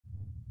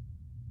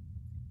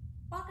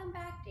Welcome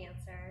back,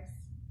 dancers.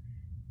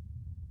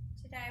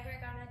 Today we're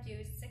going to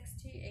do 6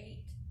 to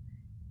 8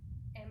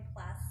 and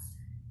plus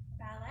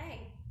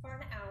ballet for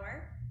an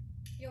hour.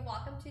 You're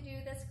welcome to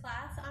do this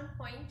class on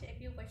point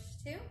if you wish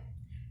to.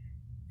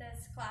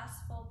 This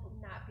class will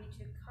not be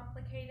too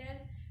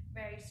complicated,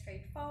 very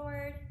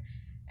straightforward.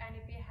 And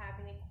if you have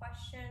any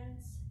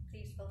questions,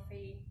 please feel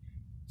free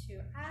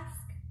to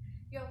ask.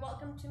 You're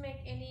welcome to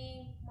make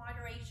any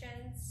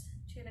moderations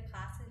to the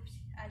classes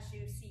as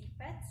you see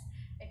fit.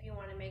 If you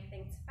want to make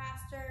things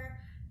faster,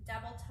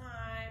 double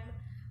time,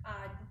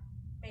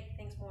 make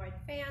things more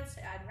advanced,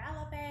 add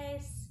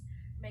releve,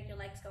 make your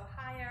legs go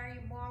higher,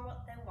 you're more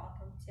than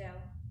welcome to.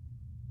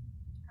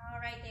 All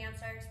right,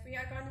 dancers, we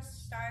are going to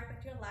start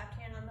with your left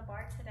hand on the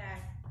bar today.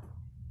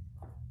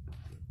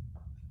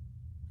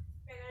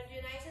 We're going to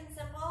do nice and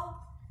simple.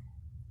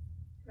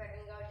 We're going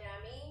to go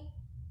demi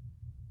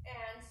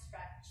and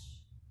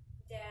stretch.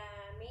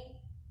 Demi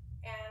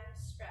and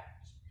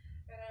stretch.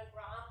 We're going to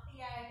grand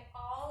plie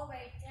all the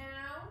way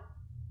down.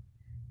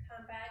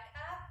 Come back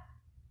up.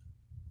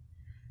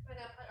 We're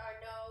going to put our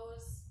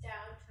nose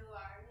down to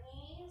our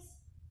knees.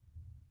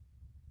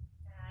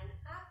 And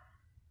up.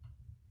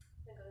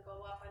 We're going to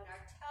go up on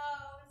our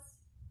toes.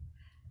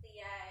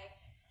 Plie.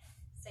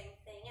 Same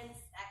thing in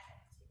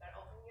seconds. You're going to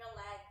open your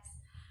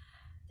legs.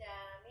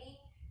 Demi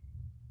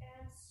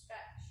and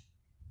stretch.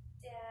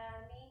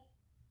 Demi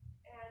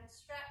and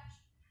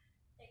stretch.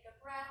 Take a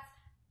breath.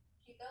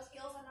 Keep those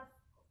heels on the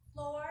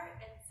floor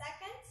in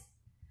seconds.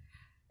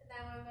 And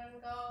then we're going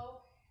to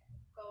go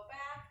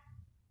back.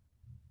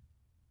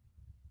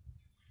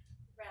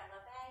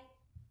 Releve.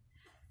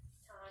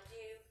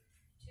 Tendu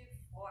to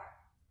 4.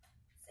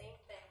 Same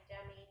thing.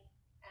 Demi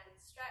and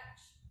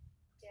stretch.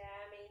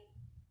 Demi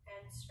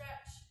and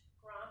stretch.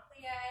 Grand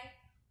plie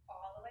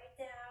all the way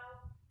down.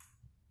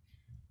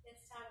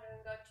 This time we're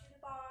going to go to the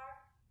bar.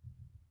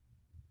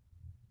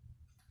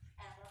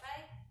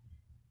 Elevate.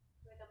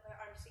 We're going to put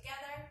our arms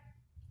together.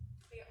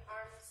 Put your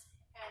arms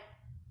and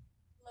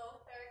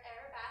low third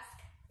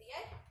arabesque.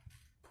 Plie.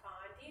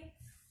 Tendu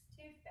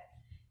to 5.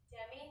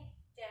 Demi,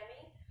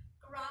 demi,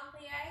 grand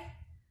plie.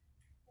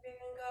 We're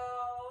going to go,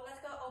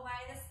 let's go away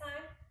this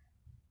time.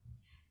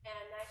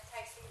 And nice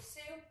tight sue.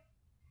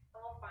 And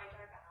we'll find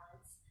our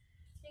balance.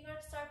 So you're going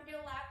to start with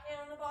your left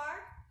hand on the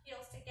bar.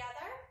 Heels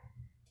together.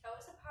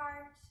 Toes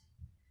apart.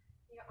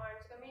 Your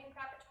arms are going to be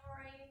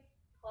preparatory.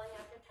 Pulling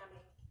up your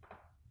tummy.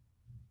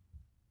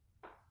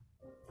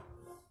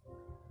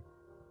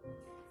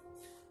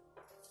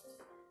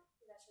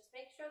 Let's just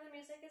make sure the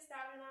music is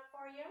loud enough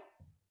for you.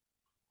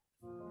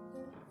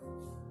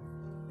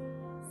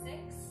 6,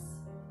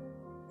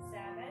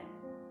 7,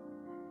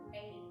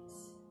 8.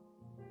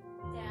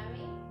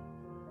 Demi,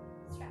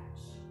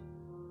 stretch.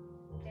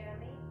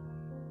 Demi,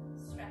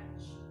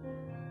 stretch.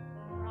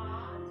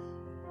 Grand.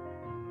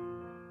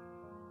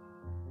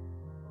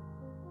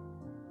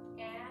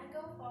 And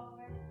go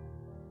forward.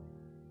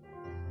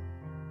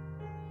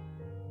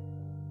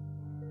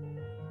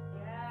 Good.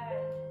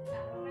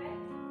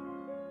 Elevate.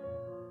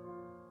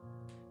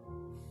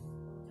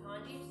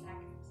 Tendu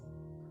second.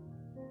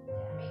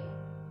 Demi,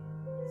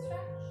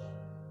 stretch.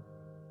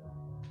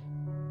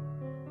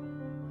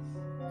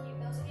 Keep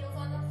those heels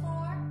on the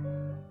floor.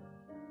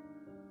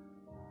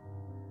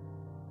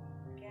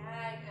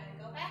 Good.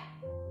 Go back.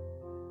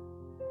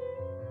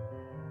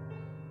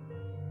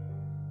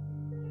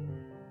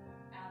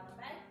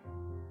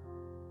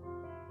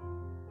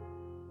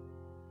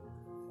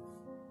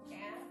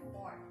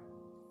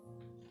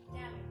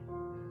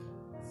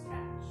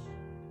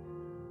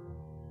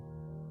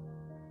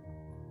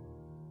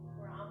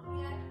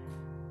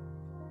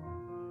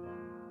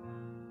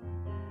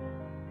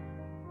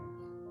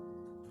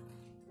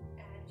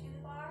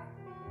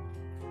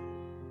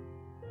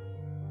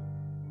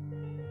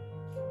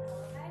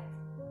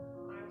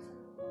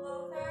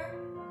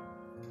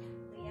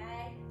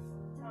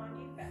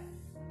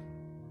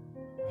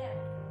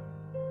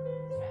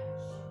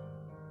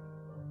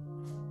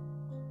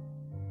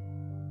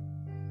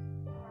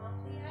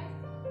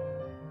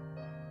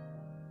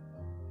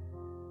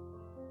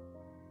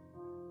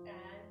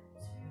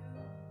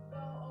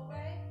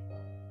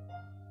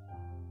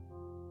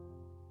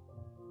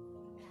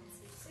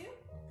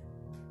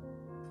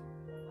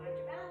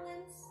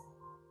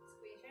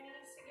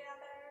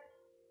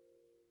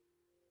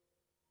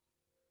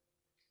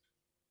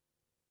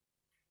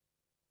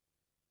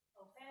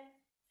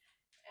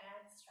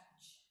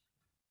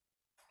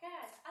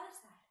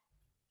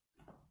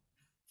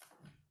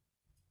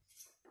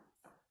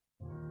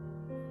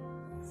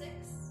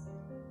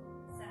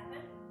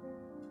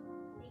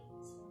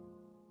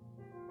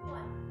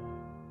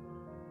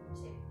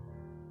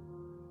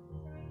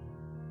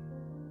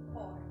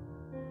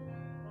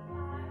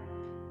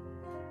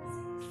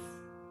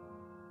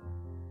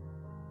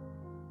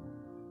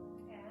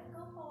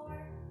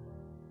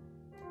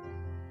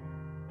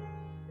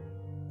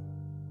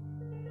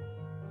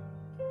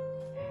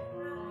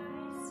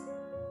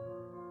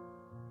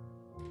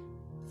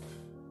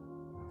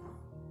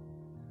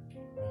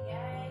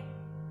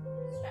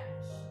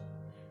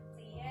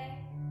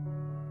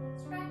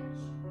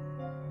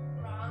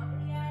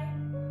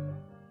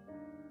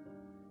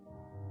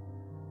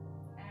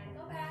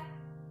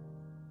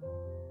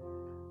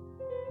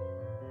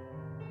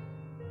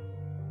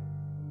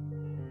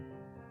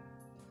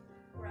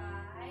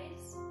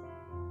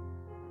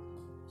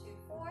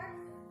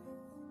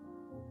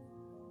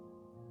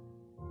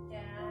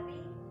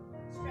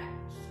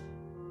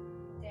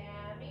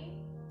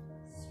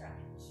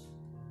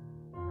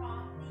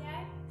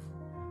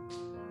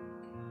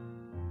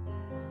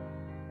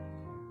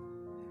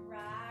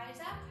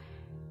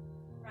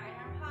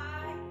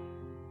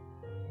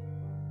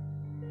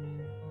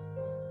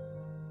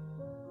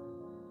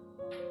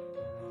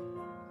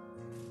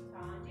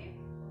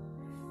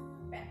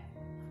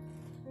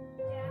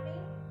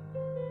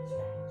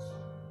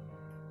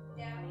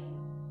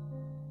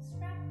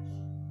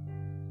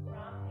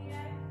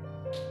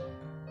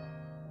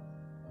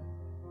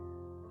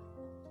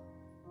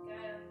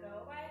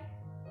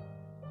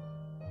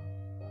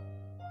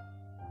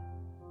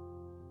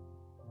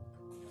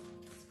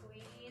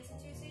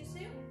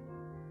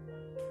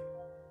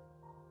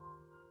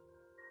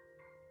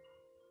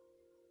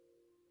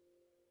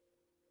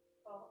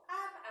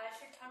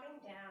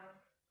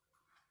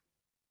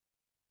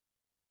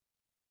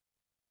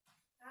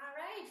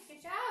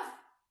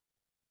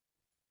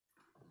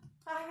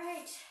 All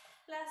right,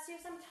 let's do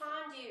some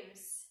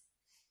tendus.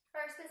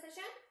 First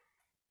position,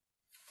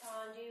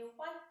 tendu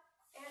 1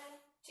 and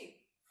 2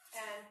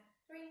 and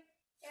 3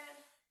 and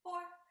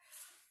 4,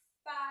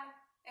 5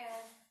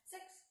 and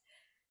 6.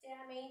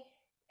 Demi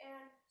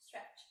and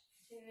stretch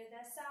to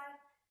the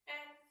side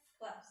and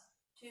close.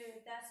 To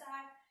the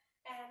side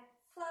and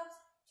close.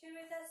 To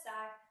the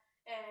side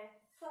and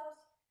close.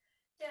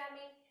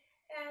 Demi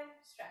and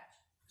stretch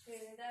to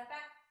the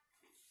back.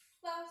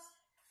 Close.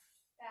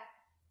 Back.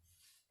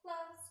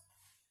 Close.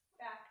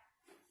 Back.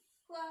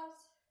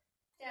 Close.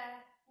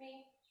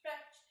 Demi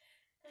stretch.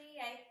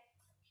 Plie.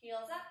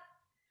 Heels up.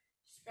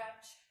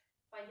 Stretch.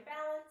 Find your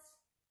balance.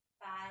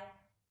 5,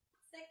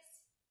 6,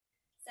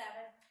 7,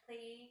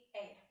 plie,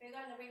 8. We're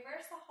going to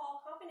reverse the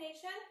whole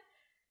combination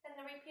and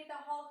then repeat the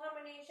whole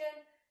combination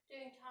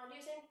doing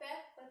tendus in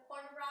fifth with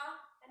port de bras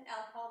and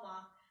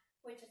épaulement,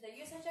 which is the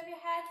usage of your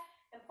head,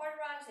 and port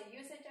de bras is the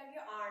usage of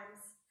your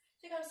arms.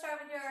 So you're going to start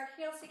with your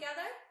heels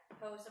together,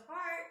 toes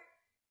apart.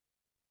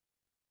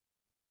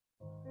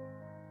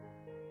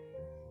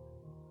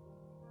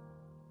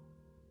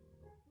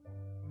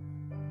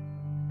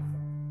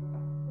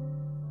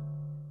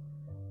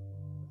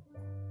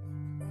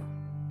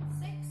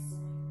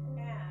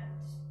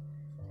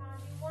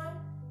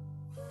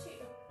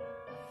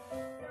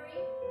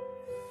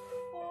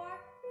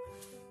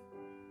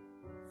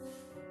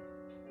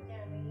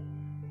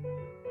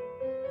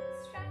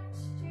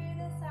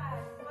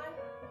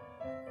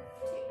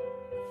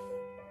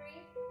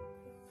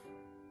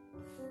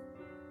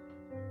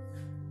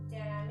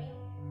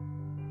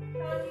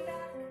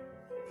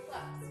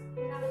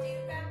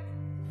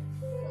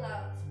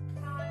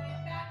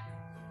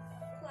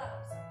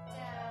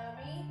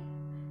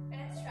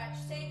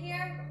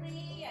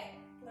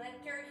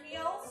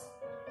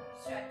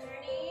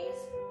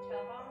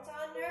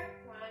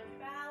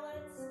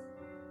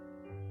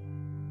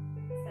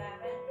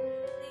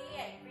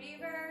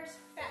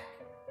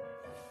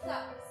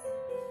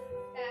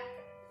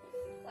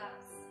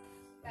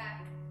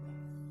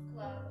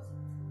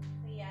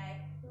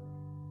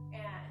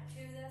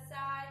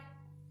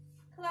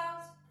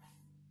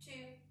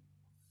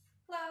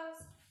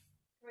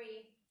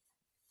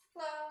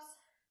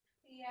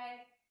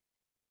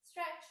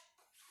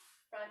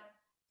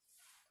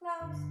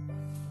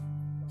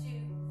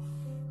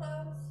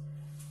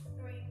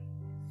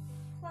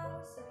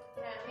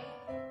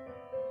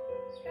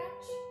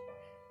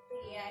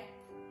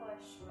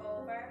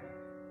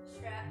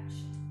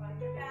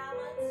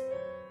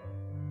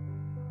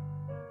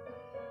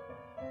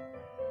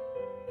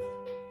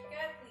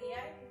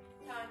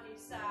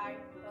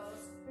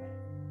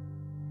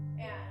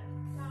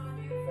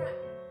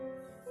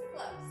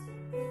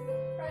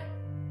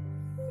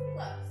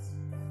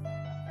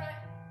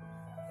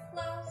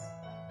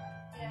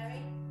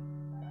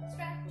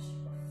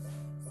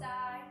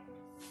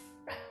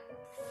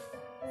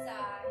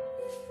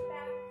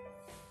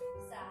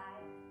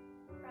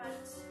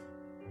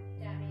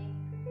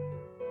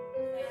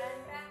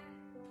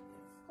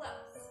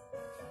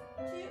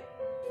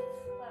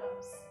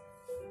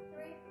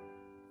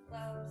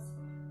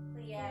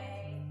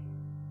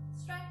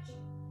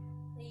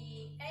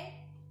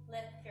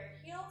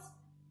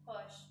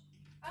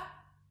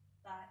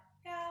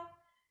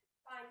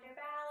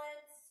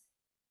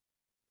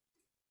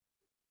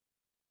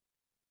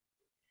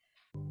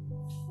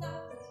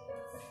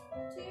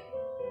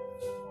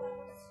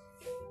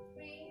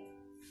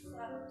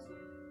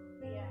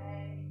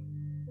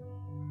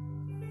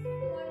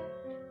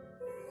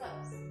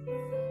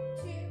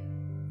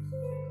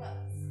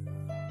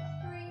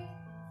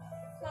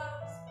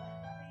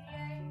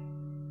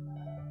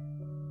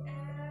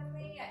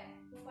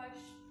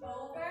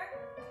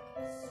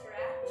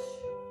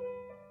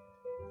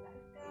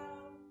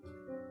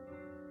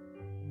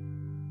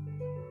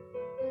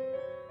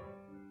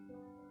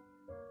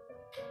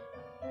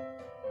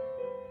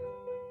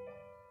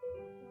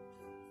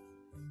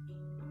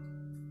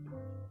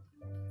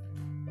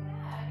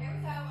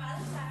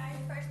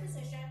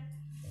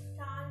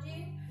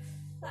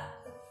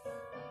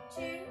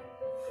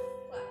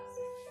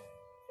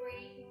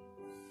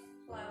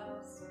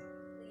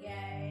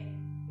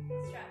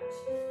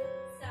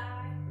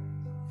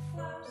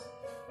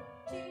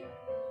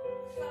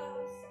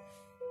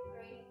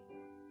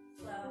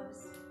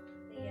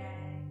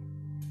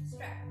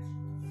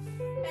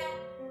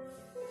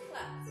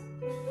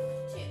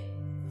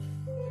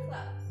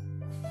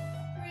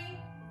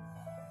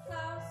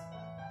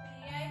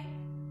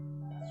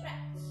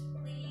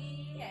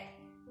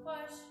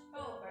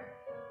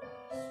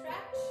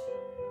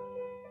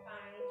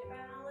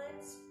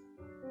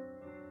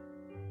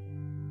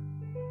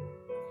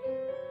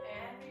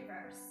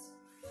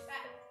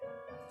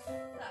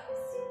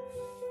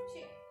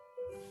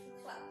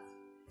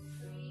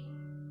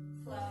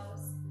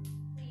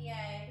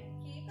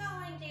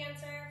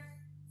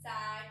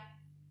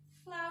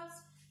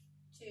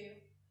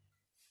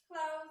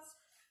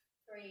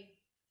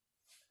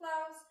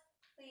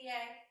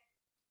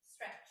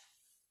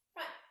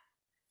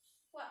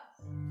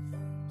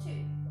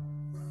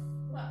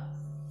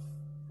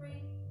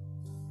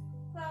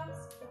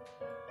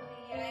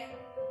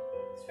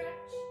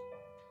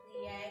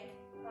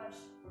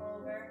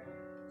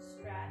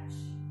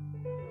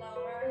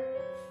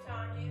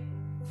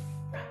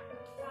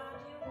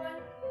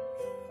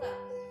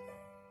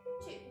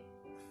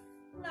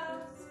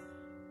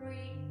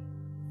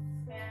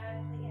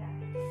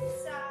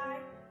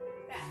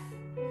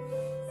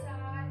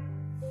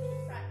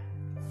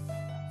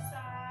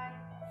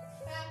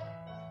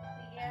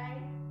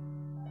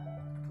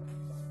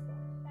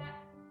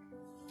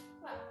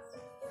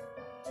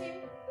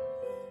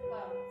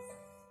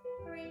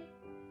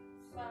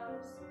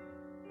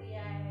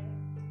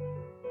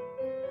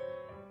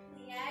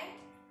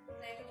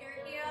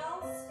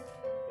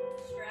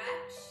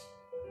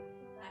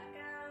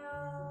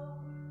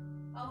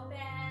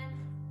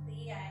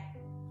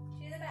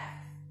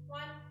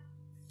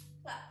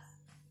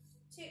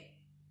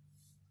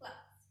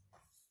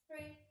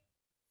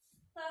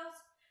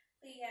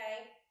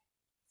 plie,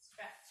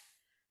 stretch,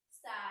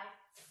 side,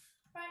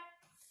 front,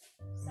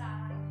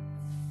 side,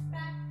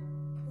 back,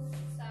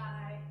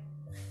 side,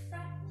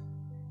 front,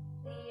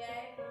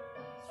 plie,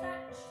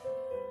 stretch,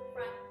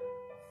 front,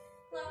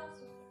 close,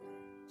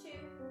 2,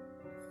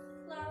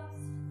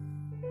 close,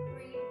 3,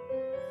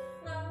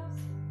 close,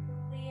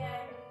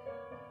 plie,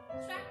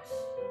 stretch,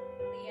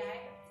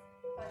 plie,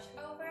 push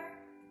over,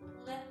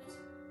 lift,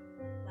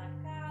 let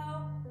go.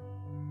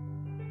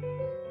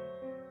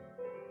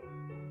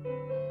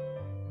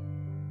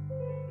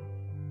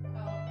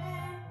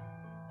 Open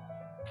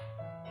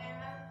and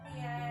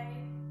plie,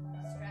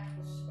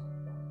 stretch.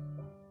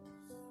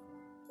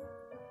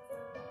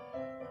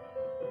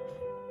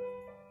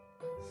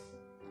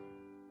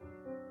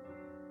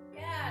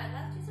 Good,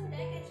 let's do some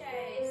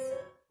dégages.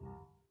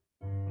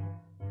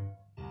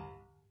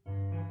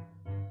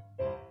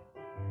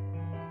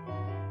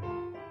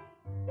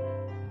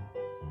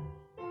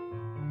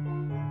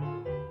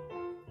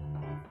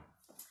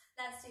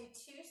 Let's do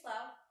 2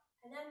 slow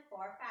and then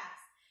 4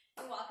 fast.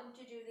 You're welcome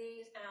to do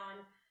these on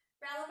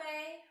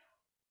releve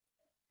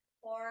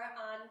or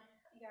on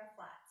your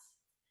flats.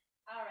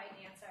 All right,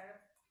 dancer.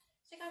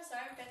 So you're going to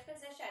start in 5th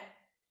position.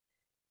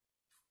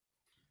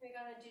 We're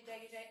going to do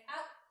dégagé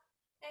out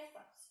and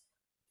close.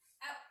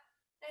 Out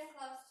and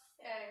close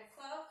and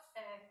close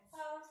and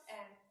close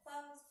and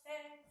close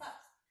and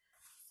close.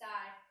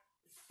 Side,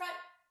 front,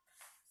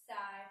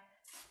 side,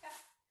 back.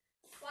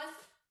 1,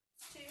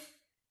 2,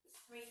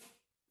 3,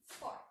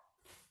 4.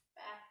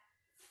 Back.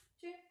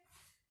 2,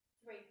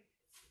 3,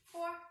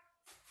 4,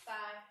 5,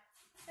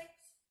 6,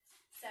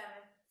 7,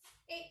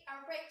 8.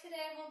 Our break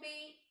today will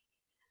be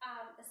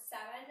 7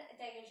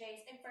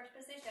 dégagés in 1st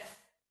position.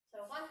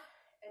 So 1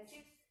 and 2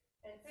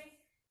 and 3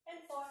 and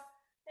 4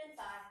 and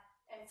 5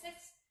 and 6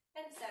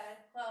 and 7.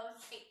 Close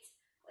 8.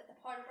 With the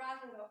port de bras,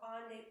 we go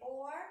on the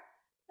or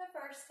the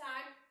first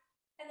time,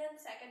 and then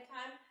the second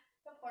time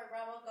the port de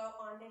bras will go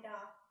on the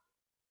da.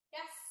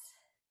 Yes.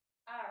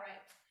 All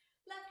right.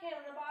 Left hand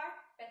on the bar,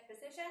 5th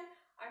position,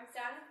 arms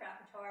down,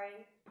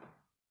 preparatory.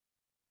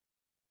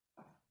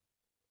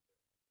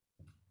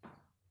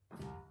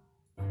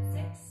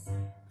 6,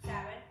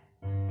 7,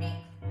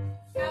 8,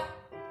 out,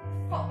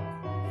 pull,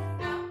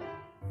 out,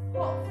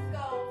 pull.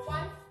 Go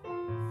 1,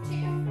 2,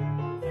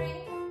 3,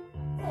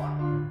 4.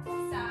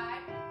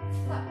 Side,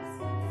 close,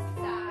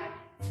 side,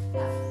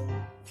 close,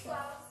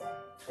 close,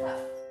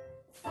 close,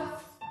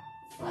 close,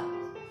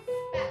 close.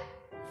 Back,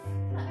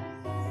 close,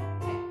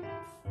 2.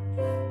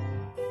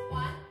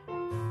 1,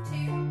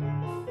 2,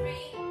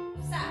 3,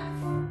 side.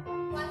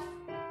 1,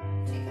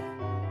 2,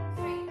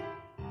 3,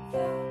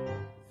 4,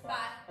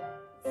 5,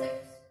 6,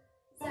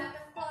 7.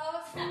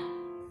 Close, back.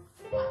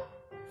 1,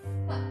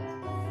 close,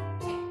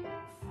 2,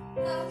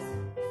 close.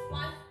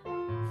 1,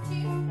 2,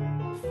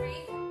 3,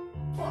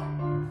 4.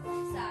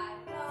 Side,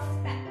 close,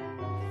 back.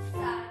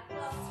 Side,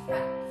 close,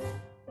 front.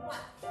 1,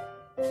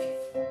 2,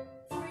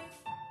 3,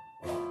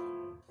 4.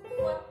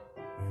 1,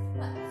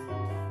 close,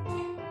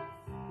 2,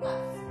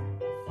 close.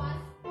 1,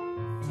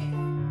 2,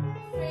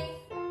 3,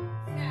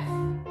 and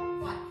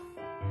 1,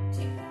 2,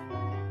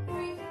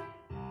 3,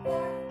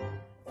 4,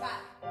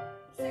 5,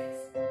 6,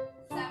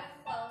 7.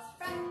 Close,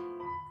 front,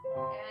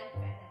 and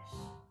finish.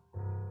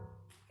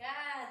 Good.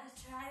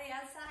 Let's try the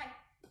outside.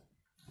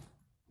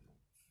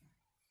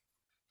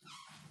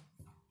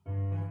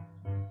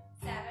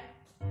 7,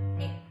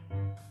 8,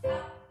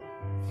 out,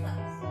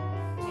 close,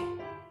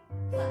 2,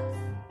 close,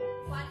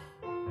 1,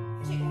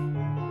 2,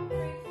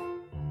 3,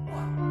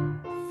 4,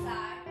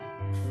 side,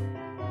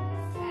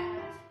 and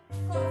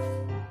close,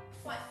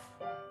 1,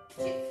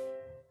 2,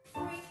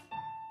 3,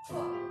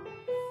 4,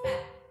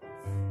 back,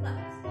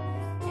 close,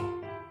 2,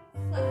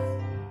 close,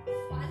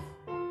 1,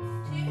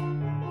 2,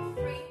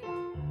 3,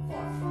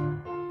 4,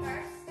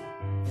 first,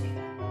 2,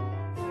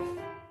 3,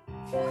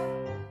 4,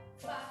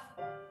 5,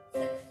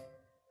 6,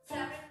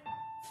 7,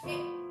 8,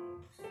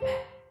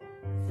 back,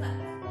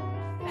 close,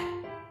 back,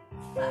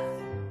 close,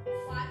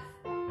 1,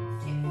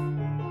 2,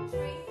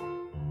 3,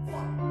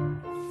 4,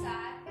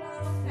 side,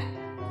 close, back,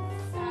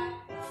 side,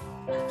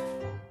 close,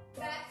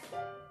 back, back,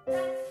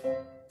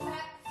 front,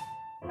 back,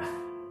 front,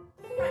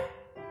 front,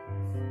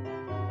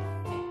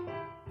 2,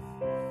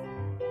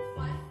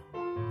 1,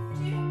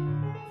 2,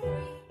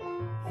 3,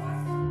 4,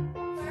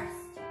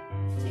 first,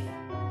 2,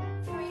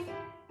 3,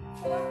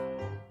 4,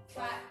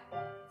 5,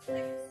 6,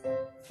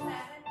 7,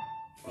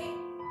 8,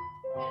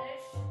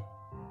 finish.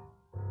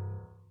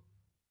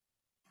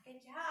 Good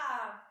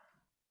job.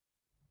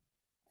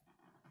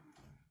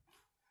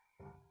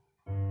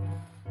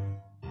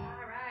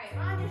 All right,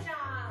 rond de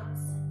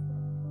jambes.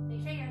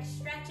 Make sure you're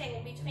stretching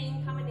in between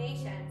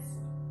combinations.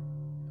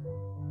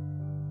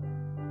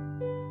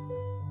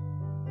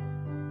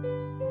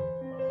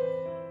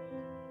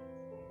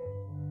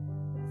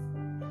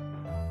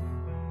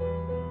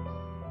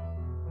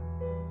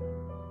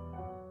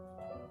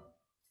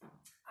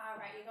 All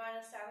right, you're going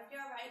to start with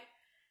your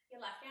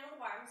left hand on the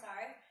bar, I'm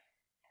sorry.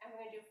 And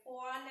we're going to do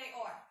 4 on the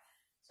or.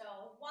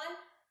 So 1,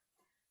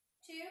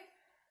 2,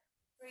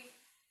 3,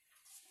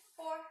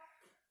 4,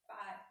 5,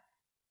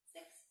 6,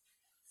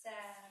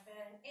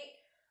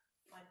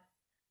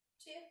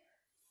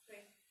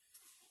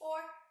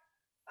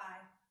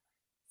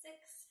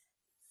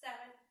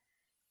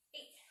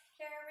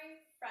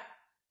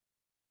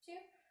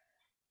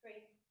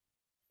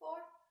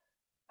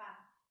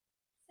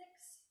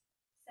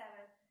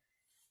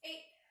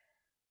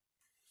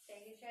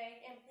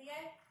 straight and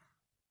plie,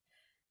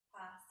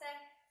 passe,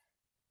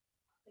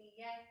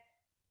 plie,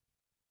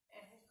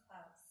 and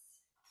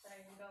close. So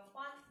you can go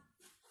 1,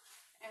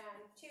 and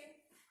 2,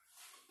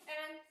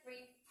 and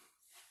 3,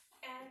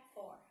 and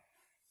 4.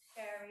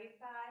 Carry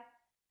 5,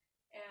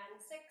 and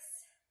 6,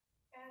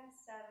 and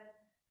 7,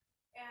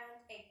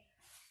 and 8,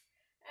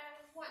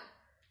 and 1,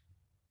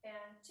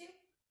 and 2,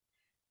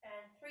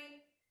 and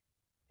 3,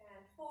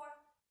 and 4,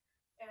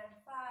 and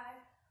 5,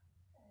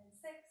 and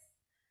 6,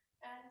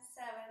 and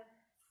 7,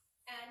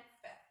 and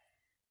 5.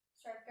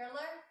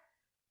 Circular,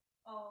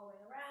 all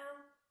the way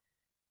around.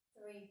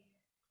 3,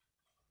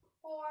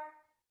 4,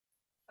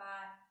 5,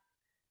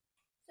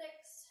 6,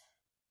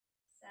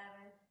 7,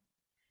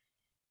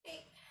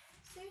 8.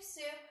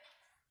 Susu,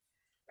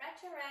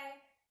 retire,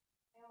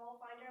 and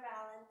we'll find our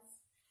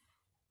balance.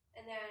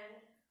 And then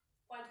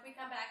once we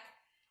come back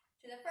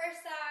to the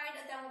first side,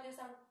 then we'll do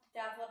some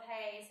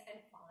développés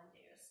and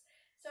fondus.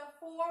 So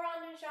 4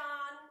 on the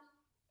jambe,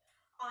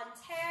 en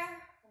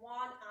terre, 1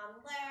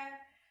 en l'air,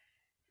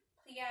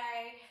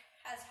 plie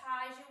as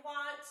high as you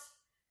want,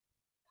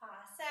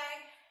 passe,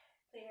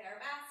 plie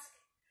arabesque,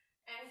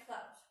 and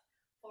close.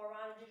 4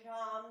 on the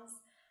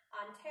jambes,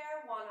 en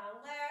terre, 1 en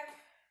l'air,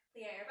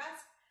 plie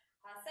arabesque,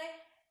 passe,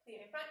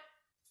 plie front,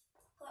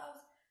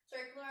 close,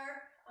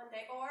 circular, on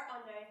day or,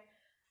 on day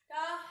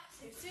da,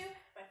 susu,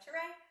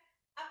 retire,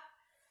 up,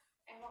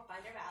 and we'll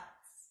find your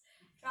balance.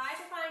 Try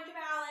to find your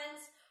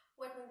balance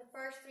within the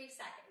first 3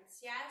 seconds,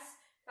 yes?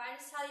 Try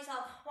to tell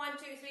yourself 1,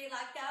 2, 3,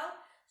 let go,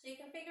 so you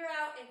can figure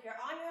out if you're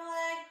on your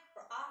leg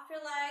or off your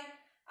leg.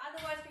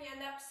 Otherwise, we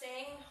end up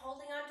staying,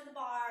 holding onto the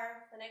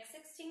bar the next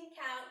 16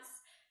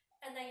 counts,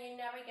 and then you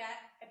never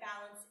get a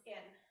balance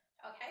in,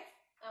 okay?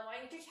 I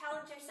want you to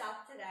challenge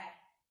yourself today.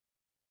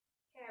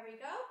 Here we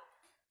go.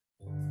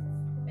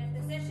 Fifth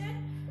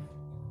position.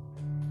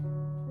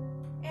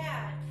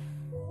 And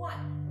 1,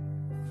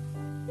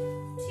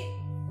 2,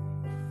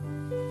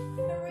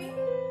 3,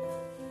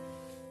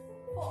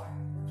 4.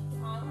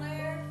 On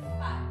there.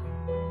 5,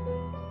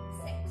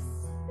 6,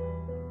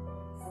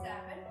 7,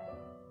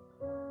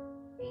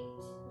 8.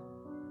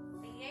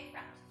 Plie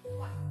front.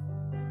 1,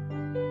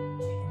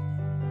 2.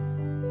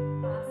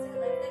 Pass it.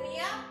 Lift the knee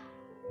up.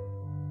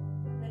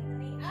 Lift the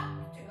knee up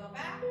to go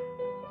back.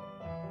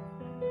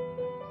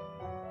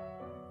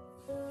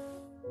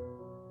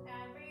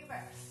 And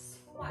reverse.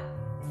 1,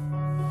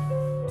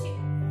 2,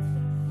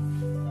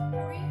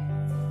 3,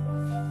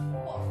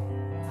 4.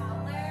 On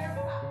there.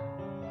 5.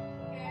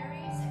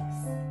 Carry 6,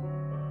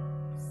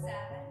 7,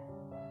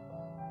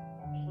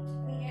 8.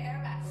 Plie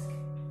arabesque.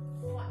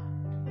 1,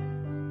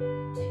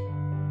 2,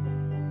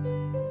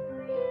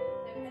 3.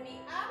 Lift the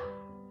knee up.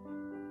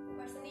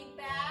 Push the knee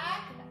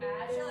back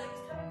as your legs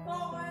coming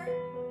forward.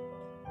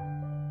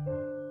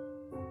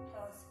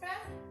 Close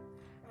breath.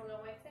 I'm going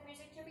to wait for the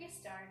music to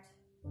restart.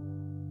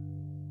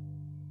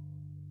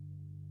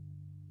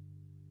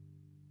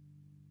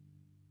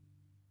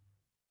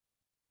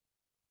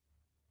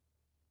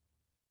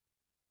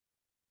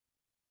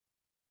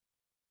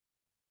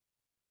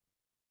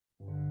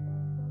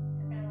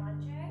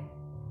 Allonge.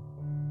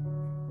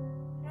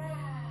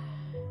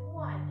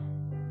 1,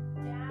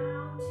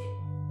 down 2,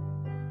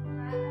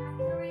 flat back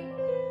 3,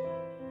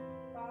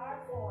 bar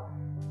 4,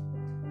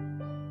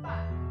 5,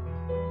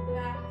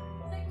 back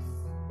 6,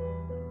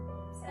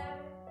 7,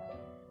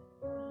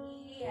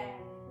 plie,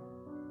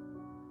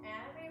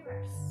 and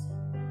reverse.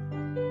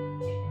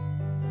 2,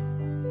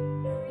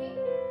 3,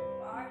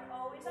 bar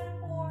always on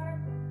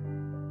 4,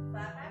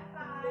 flat back 5.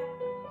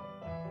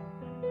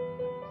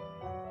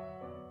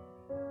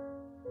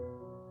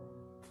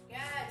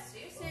 Good,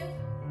 Susu.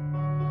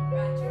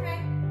 Retire,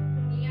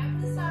 knee out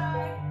to the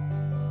side.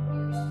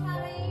 Use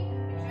Kelley,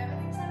 make sure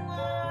everything's in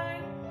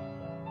line.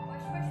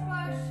 Push, push,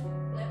 push.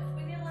 Lift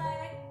with your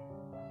leg.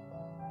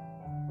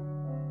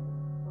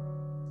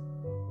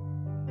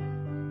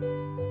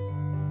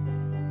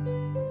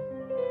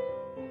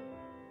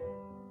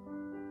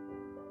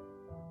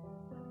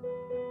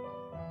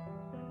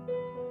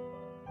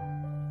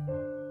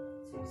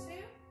 Susu.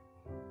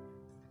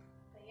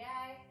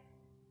 Plie.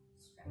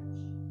 Stretch.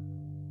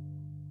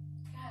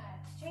 Good.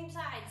 Change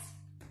sides.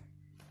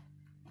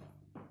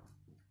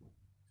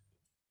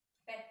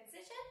 Bed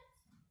position.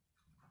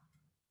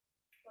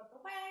 Look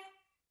away.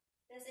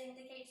 This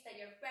indicates that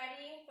you're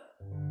ready for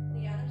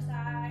the other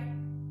side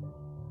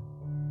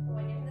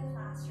when you're in the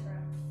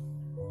classroom.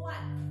 1,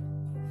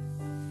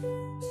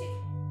 2,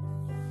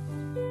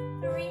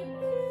 3,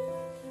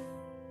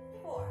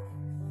 4,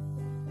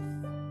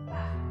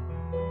 5,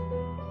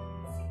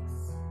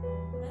 6.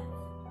 Lift.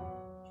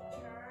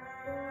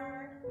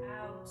 Turn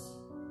out.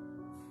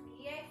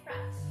 Plie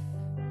front.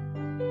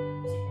 2.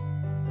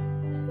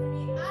 Lift the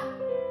knee up.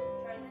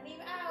 Turn the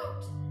knee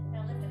out.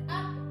 Now lift it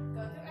up.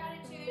 Go through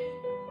attitude.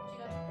 To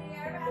go to plie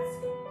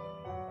arabesque.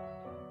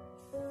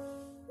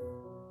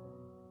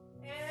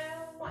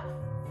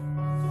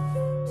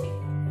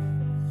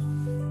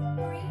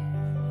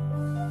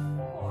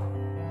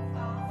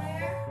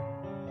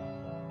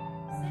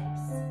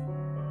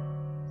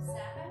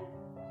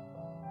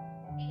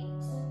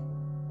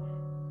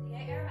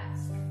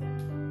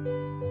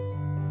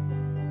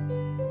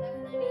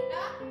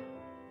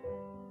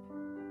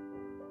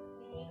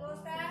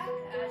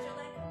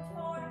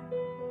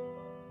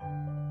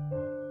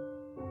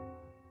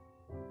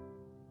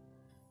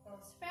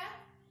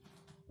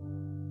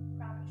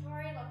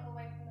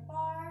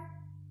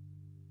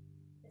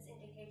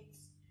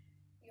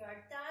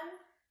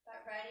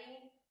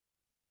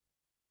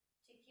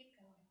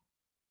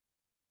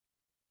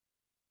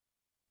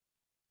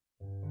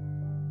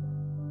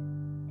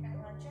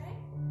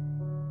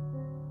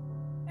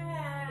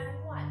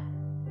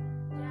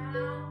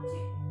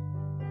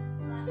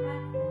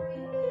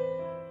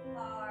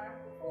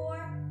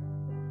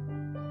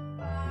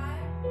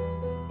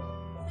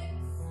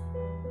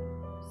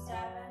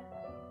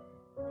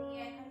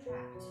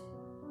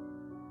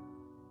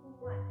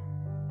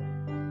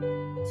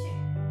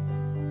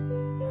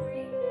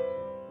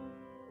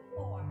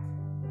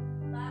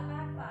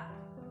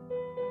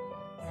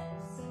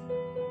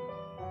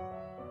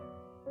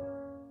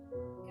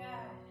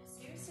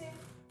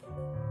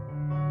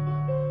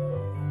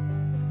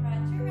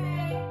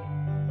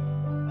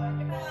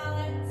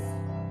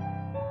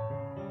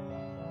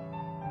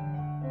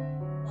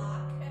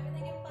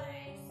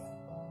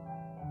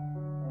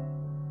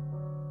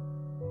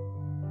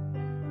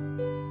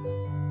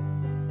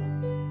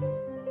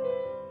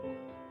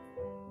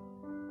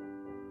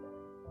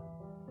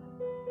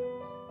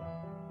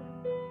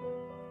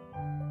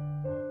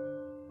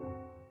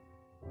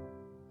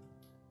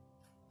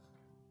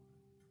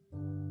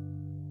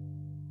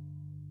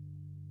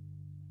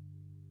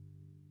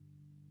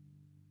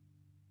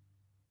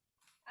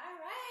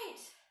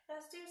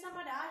 some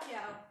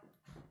adagio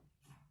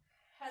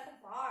at the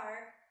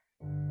bar.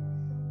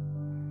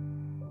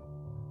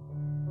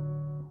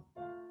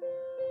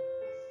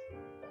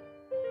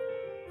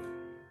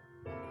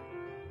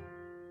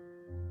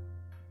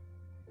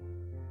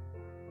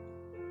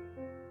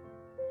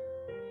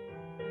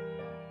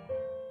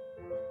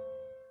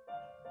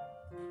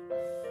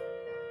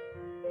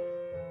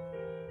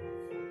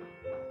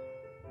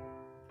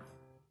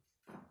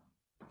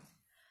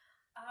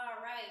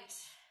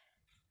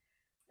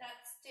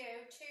 Let's do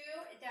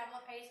 2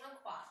 développés en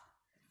quad.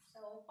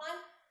 So 1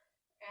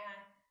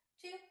 and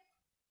 2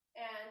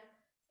 and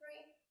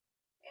 3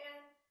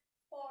 and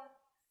 4,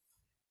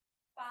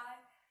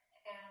 5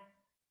 and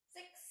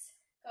 6.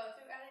 Go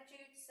through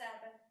attitude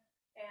 7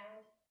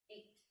 and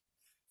 8.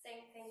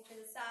 Same thing to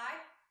the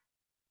side.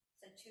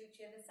 So 2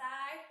 to the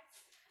side,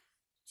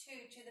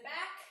 2 to the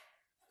back,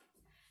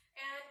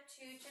 and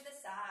 2 to the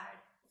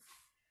side.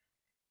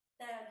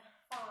 Then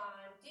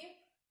fondu,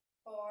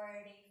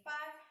 45.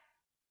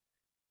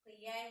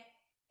 Plie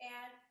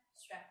and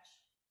stretch.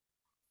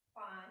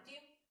 Fondu,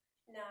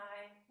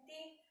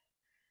 90.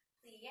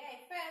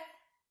 Plie, fifth.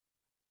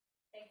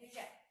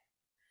 Dégagé.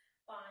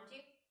 Fondu,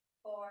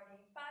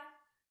 45.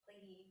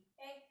 Plie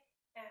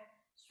and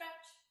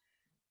stretch.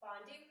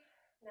 Fondu,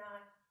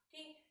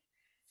 90.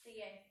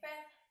 Plie,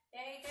 fifth.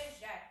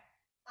 Dégagé.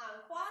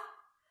 En quad,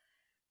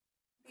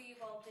 we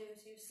will do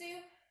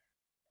sous.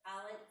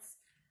 Balance.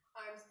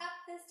 Arms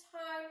up this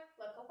time.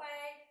 Look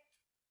away.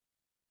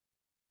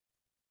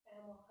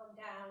 And we'll come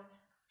down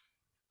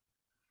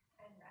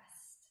and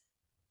rest.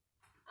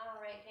 All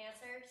right,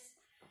 dancers.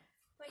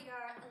 Put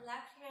your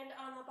left hand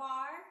on the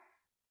bar.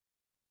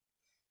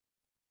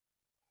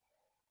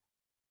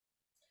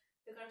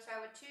 We're going to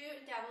start with 2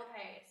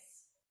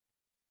 développés.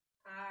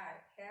 All right,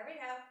 here we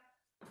go.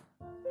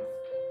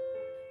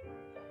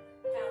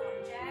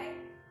 Allongé.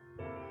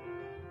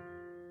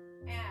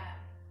 And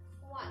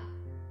 1,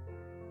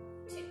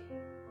 2,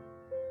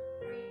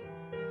 3,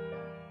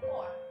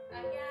 4.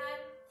 Again.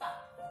 5,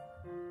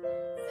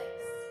 6,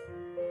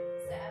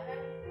 7,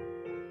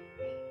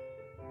 8.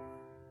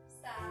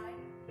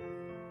 Side.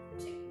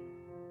 2.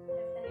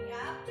 Lift the knee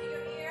up to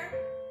your ear.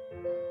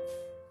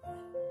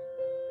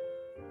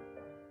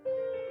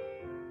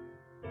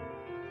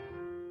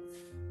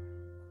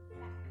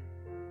 Back.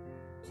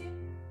 2,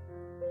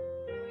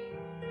 3,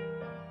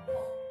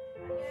 4.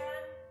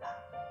 Again. 5,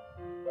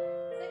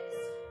 6,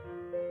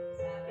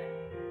 7,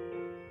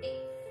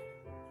 8.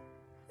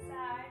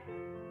 Side.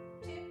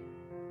 2,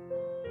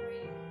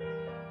 3,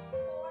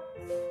 4,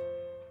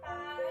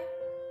 5,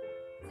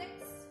 6.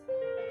 The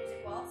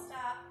music will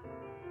stop.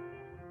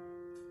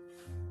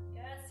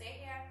 Good, stay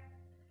here.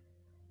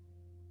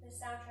 This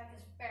soundtrack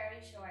is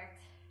very short.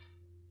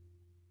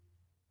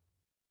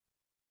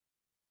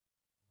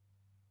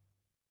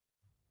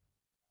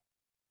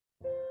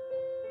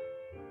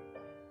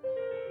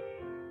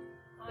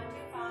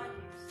 Onto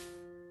fondus.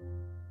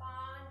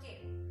 Fondu.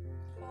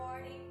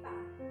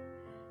 45.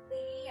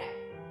 Plie.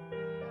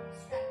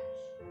 Stretch.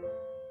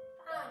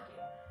 Fondu.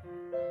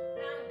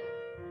 90.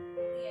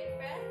 Plie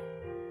fifth.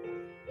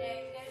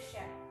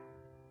 Dégagé.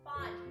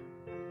 Fondu.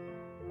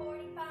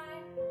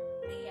 45.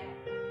 Plie.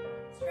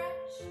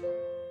 Stretch.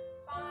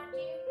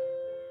 Fondu.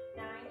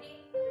 90.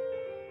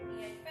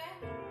 Plie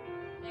fifth.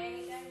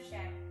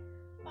 Dégagé.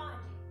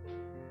 Fondu.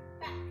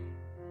 Back.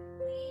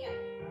 Plie.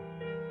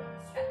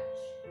 Stretch.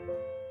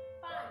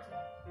 Fondu.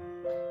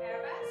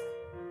 Arabesque.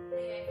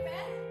 Plie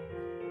fifth.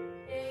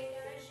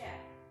 Dégagé.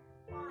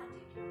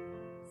 Fondu.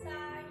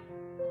 Side.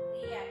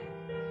 Plie.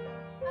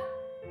 Up.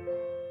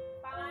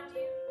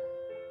 Fondu.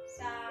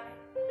 Side.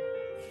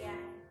 Plie.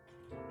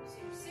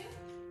 Sous.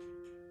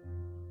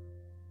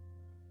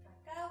 Let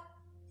go.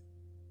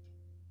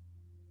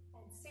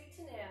 And soup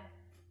to new.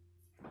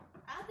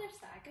 Other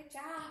side. Good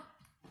job.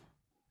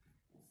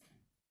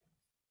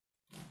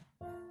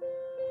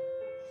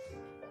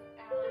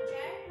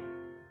 Allongé.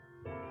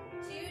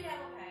 2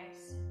 développés.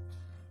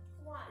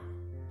 1,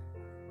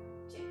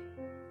 2,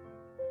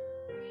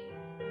 3,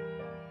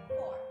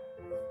 4,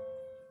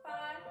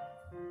 5,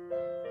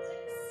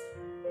 6,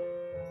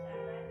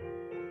 7,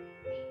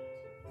 8.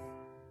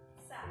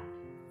 Side.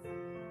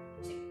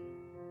 2,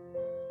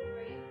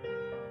 3,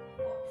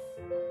 4,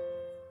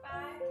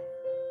 5,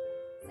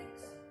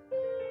 6,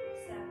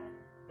 7,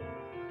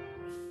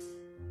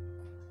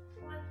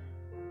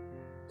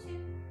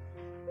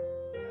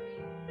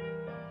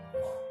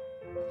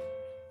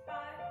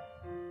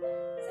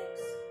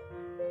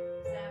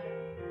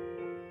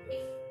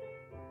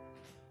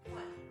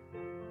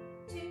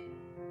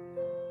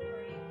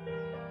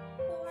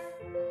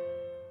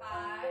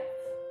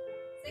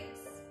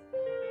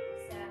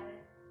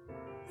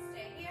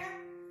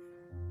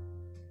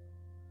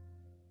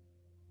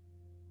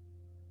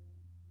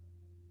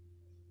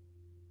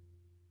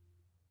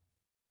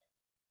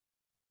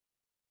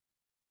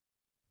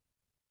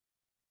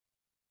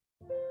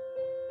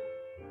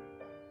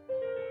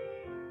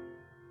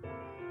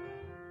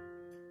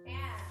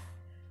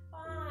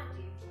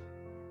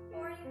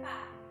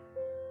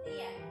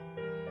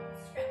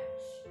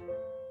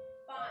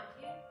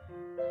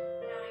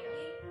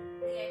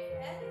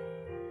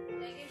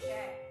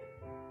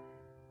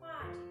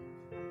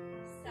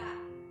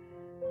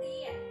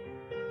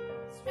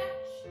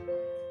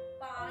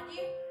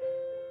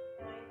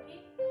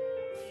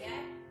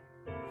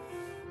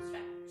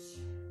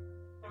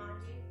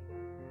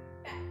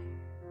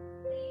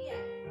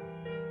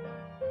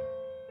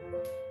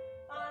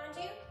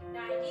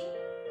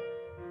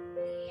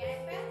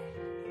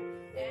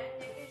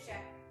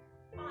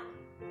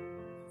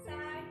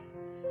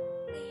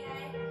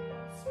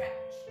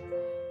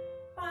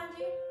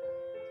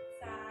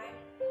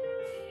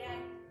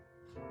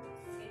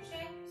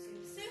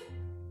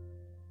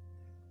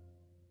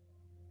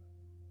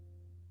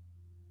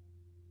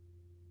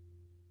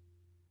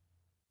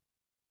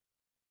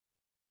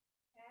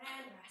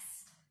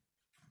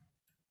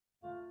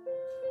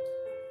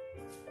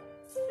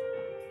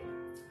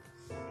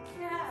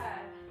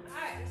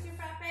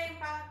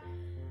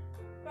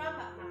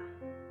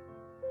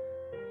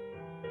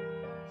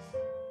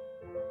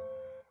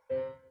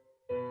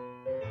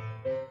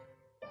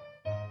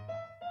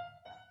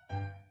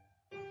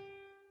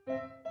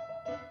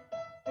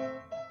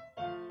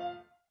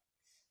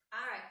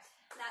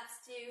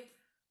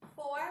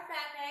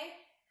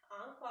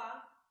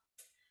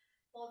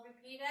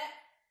 repeat it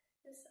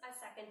this a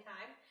second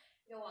time.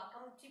 You're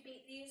welcome to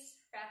beat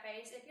these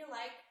frappes if you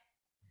like.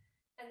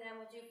 And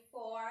then we'll do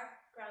 4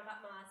 grand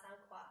battements en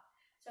croix.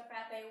 So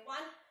frappe 1,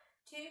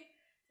 2,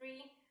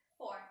 3,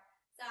 4.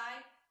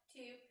 Side,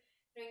 2,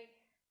 3,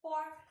 4.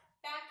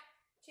 Back,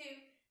 2,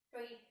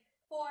 3,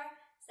 4.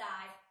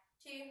 Side,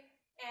 2,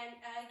 and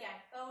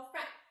again. Go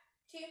front,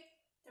 2,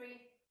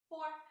 3, 4.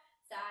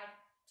 Side,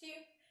 2,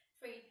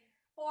 3,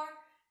 4.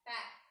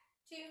 Back,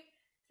 2,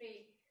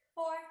 3,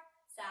 4.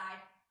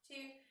 Side, 2,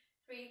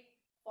 3,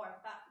 4.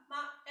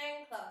 Battement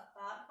and close.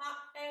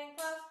 Battement and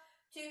close.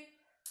 2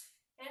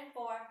 and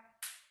 4.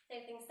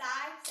 Same thing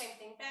side, same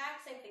thing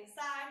back, same thing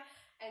side,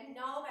 and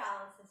no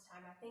balance this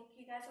time. I think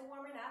you guys are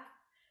warming up.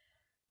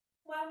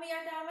 When we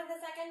are done with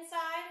the second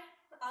side,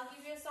 I'll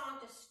give you a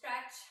song to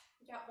stretch,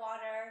 get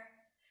water,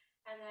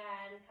 and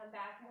then come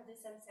back and we'll do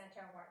some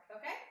center work,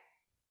 okay?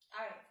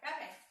 All right,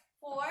 okay.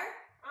 4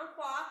 en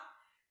croix.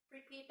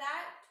 Repeat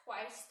that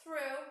twice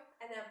through,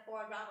 and then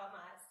 4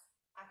 battements.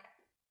 Okay.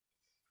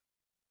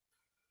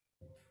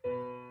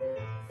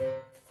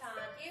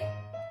 Tendu.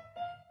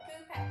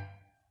 Coupe.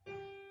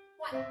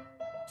 1,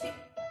 2,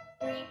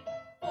 3,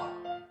 4.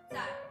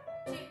 Side.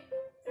 2,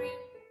 3,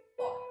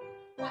 4.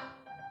 1,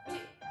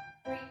 2,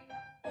 3,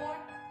 4.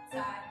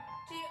 Side.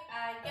 2.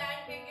 Again.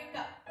 Here you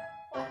go.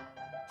 1,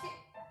 2,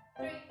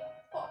 3,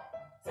 4.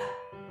 Side.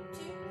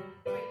 2,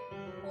 3,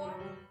 4.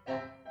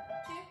 Back.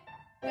 2.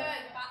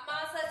 Good.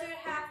 Battements. Let's do it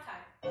half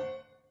time.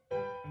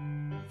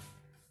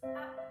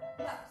 Up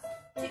close.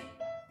 2,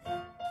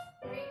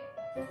 3,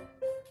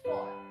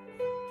 4.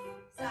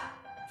 Side.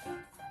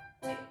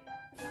 2,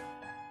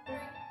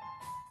 3,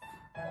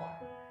 4.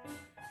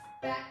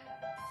 Back.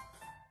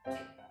 2,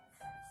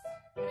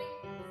 3,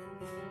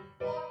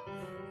 4.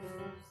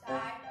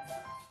 Side.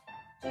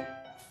 2,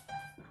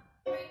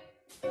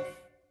 3,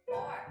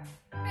 4.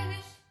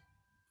 Finish.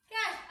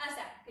 Good.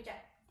 Awesome. Good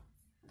job.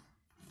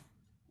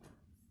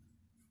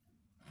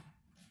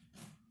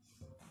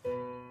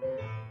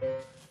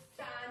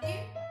 Tendu.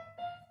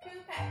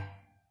 Coupe.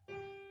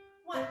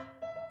 1,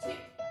 2,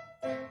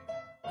 3,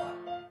 4.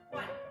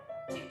 1,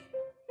 2,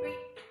 3,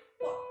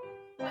 4.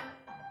 1,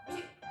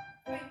 2,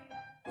 3,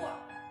 4.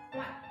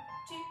 1,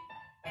 2,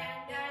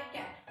 and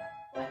again.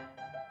 1,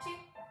 2,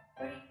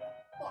 3,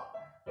 4.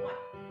 1,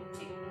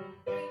 2,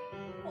 3,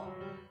 4.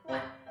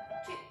 1,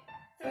 2,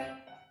 3,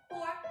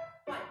 4.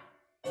 1,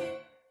 2,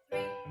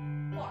 3,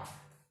 4.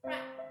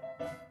 Front.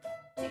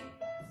 2,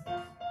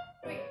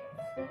 3,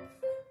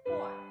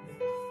 4.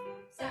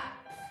 Side.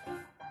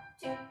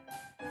 2,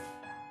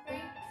 3.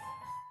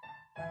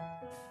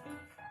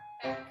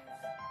 Back.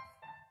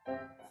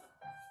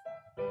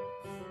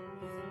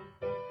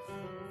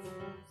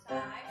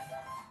 Side.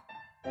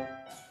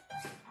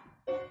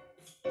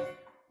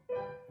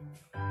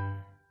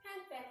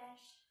 And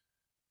finish.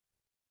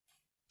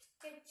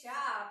 Good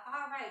job.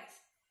 All right.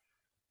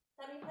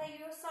 Let me play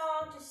you a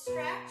song to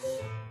stretch.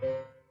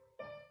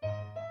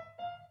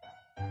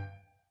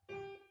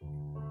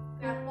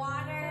 Grab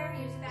water,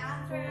 use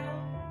bathroom.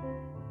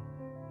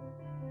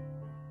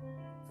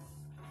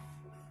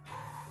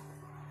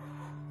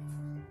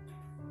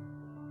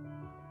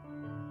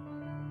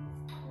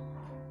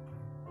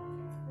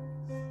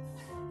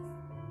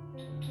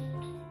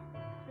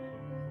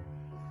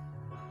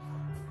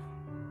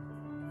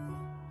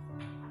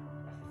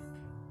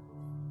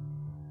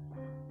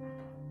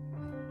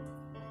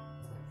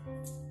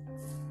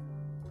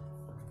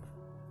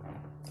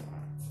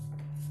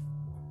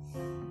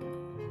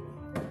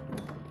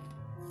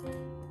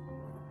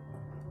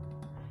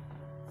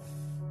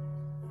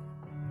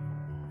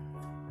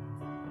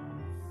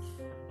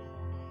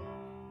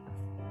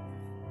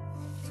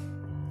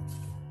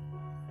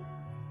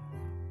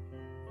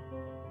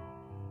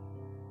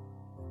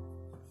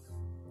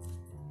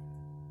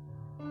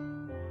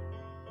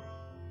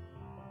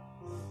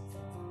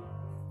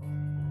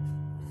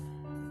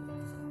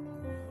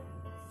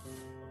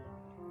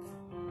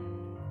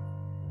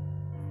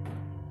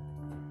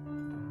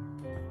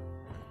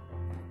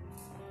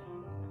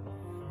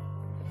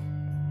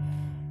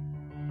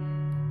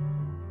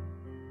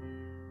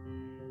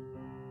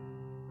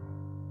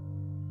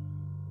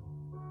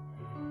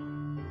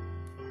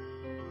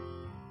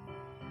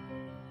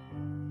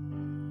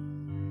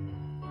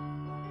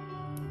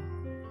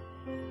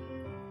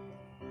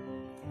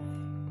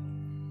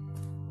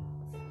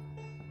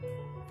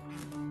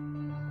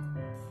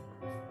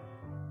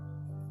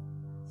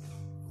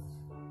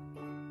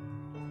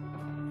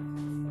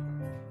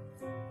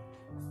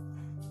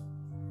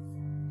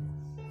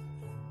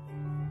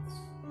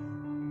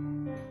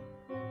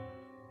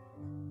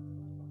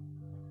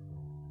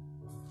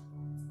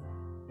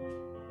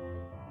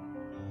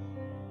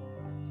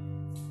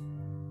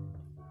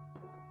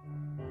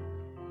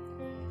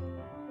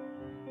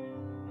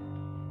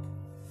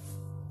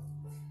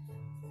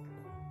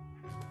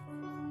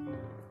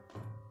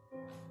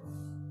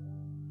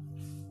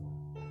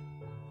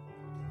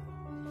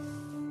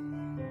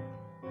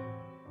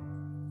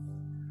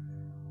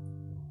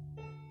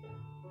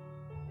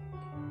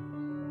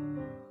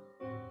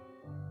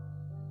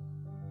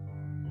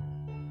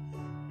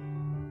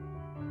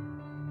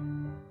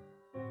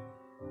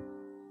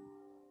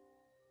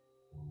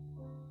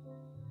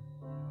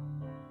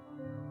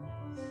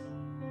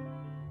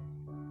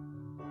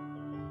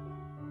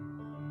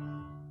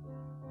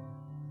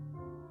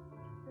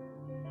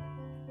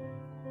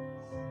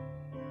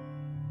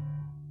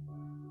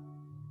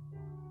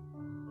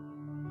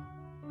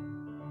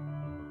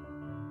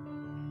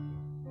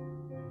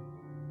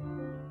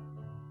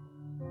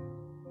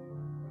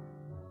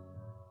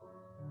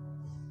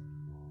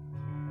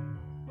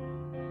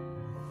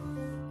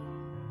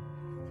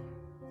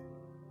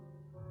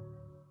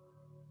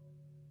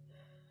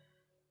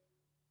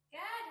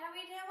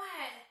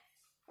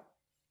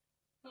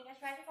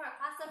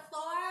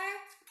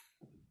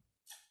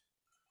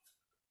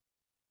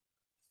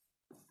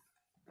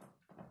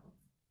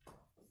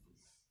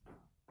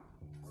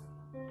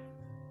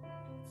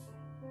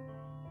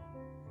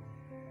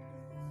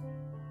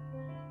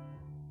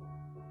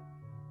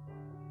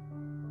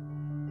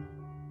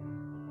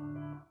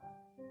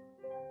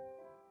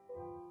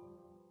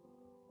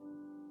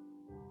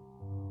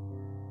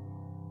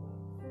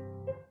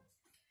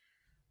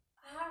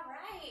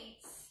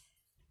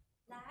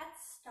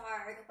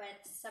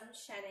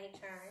 chaîné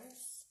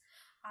turns.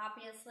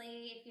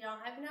 Obviously, if you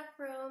don't have enough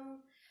room,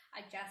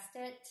 adjust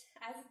it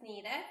as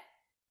needed.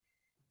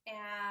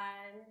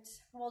 And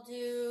we'll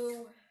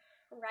do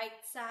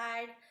right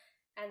side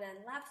and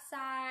then left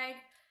side,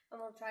 and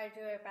we'll try to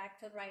do it back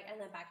to the right and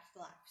then back to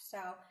the left. So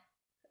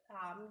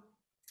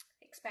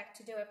expect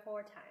to do it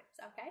 4 times,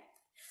 okay?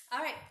 All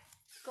right,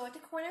 go to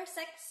corner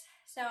 6.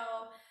 So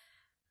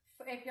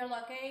if you're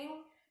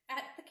looking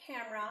at the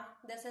camera,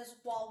 this is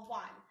wall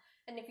 1.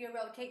 And if you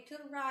rotate to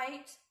the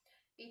right,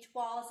 each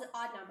wall is an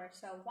odd number.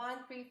 So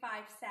 1, 3,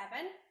 5,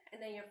 7.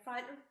 And then your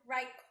front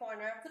right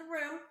corner of the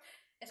room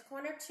is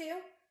corner 2.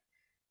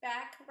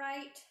 Back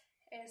right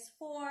is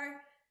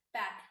 4.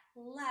 Back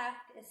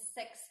left is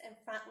 6. And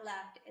front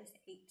left is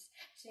 8.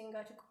 So you can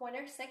go to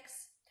corner 6.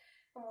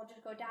 And we'll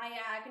just go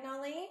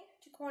diagonally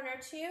to corner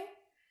 2.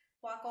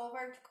 Walk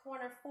over to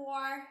corner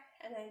 4.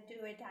 And then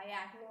do it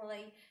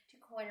diagonally to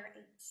corner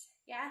 8.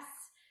 Yes?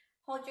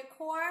 Hold your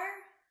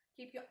core.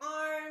 Keep your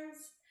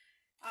arms.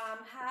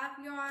 Have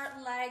your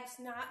legs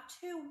not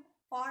too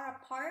far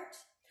apart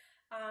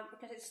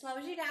because it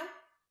slows you down.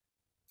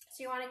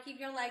 So you want to keep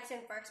your legs in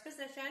first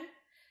position.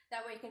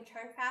 That way you can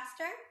turn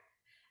faster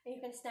and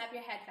you can snap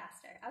your head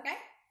faster. Okay?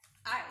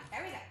 All right,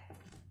 there we go.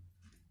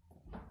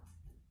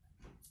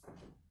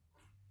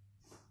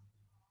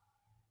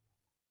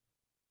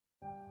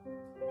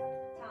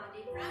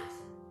 Tandy front.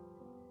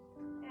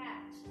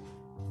 Catch.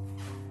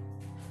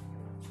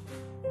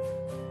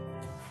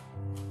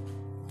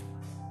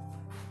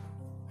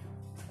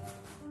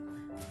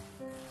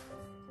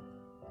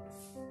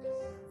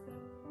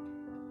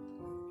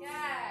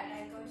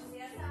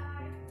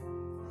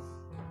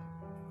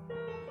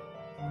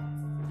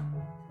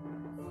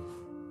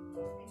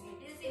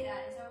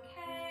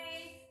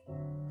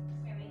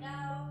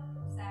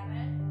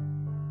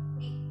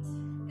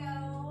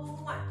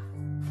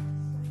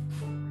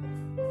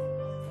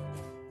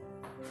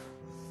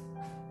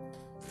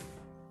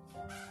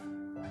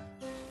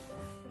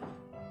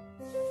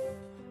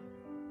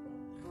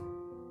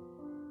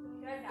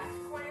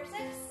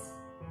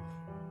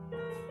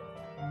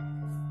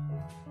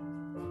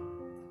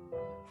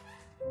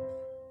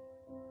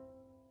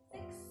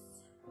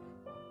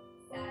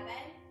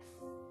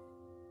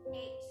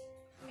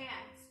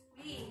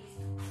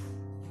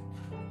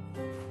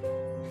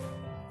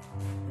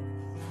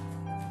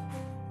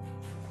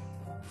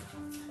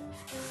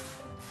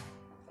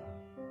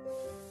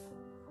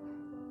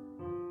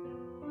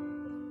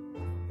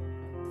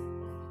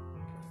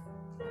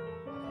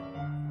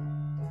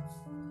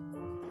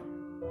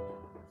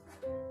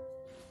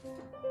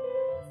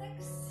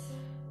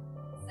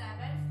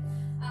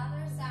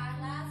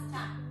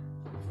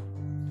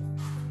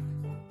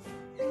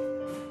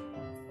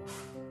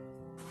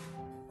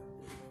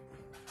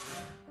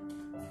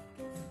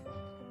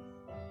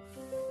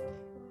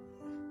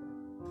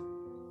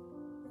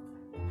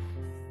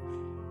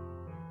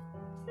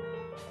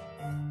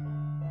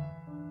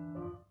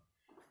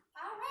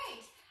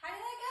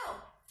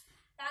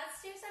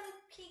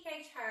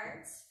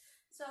 Turns.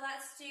 So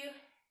let's do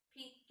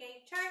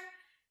piqué turn,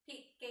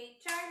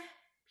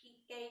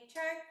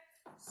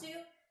 su,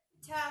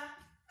 ta,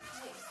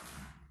 move.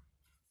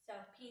 So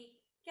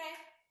piqué,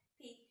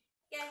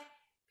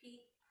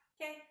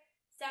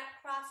 step,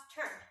 cross,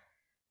 turn.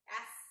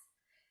 Yes.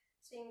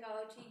 So you can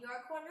go to your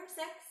corner 6.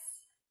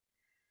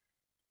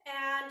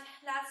 And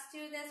let's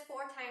do this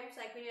 4 times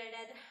like we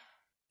did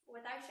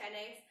with our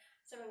chaînés.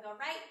 So we're going to go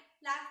right,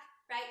 left,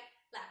 right,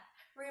 left.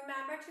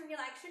 Remember to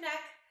relax your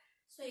neck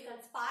so you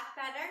can spot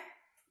better.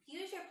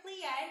 Use your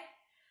plie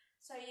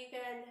so you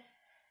can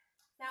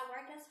not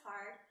work as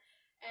hard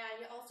and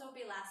you'll also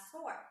be less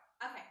sore.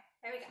 Okay,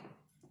 here we go.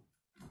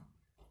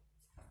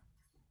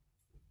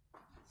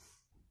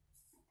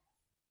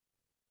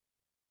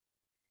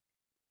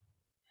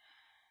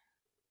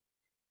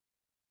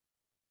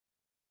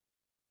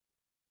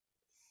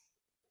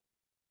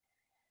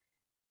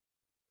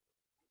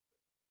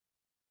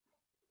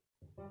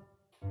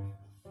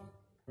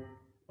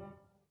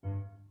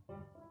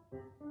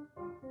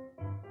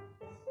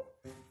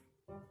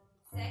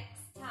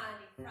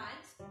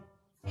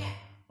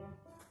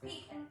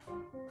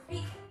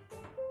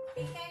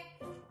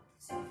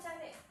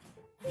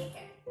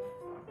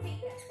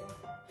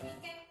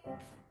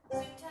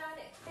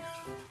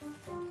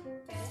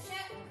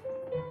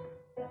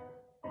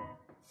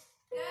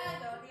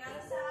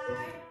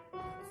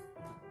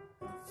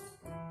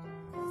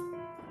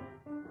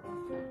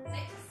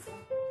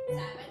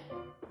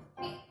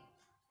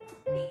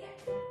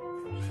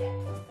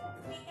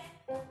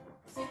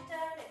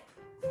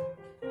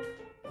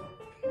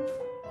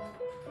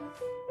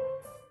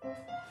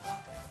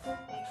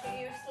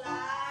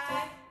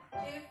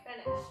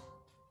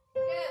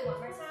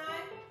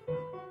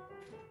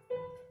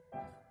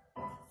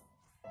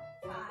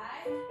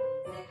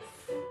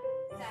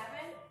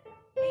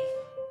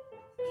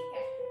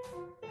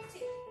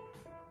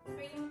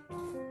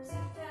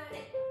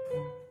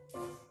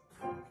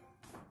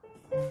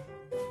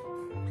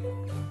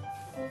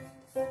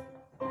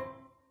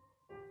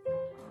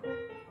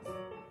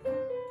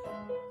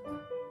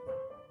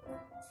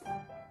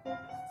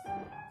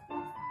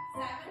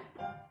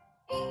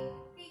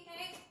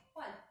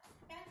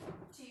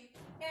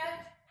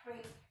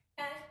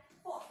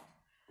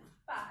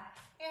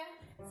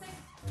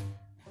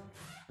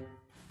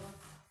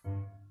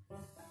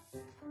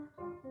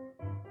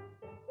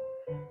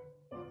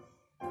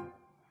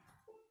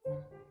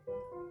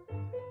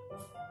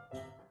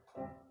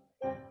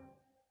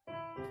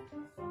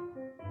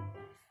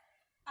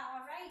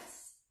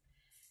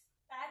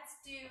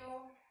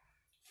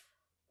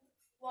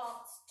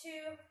 2,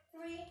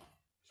 3,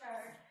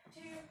 turn,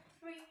 2,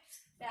 3,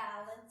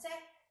 balance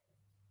it,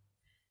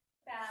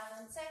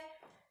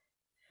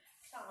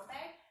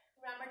 tombe.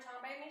 Remember,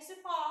 tombe means to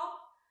fall,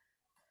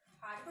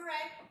 pas de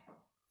bourrée,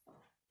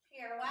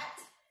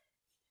 pirouette,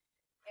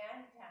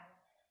 and down.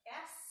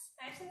 Yes,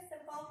 nice and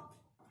simple.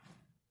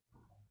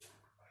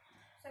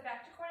 So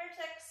back to quarter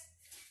 6.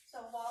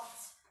 So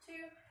waltz, 2,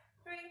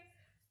 3,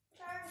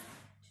 turn,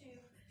 2,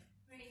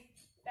 3,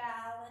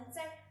 balance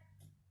it,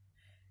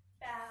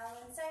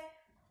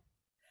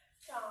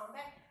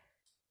 tombe,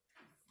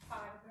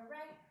 pas de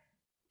bourrée,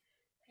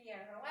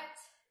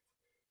 pirouette,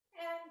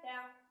 and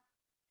down.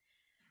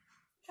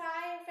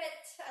 Try and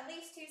fit at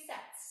least 2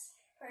 sets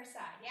per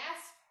side,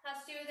 yes?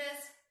 Let's do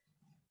this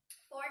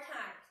 4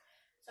 times.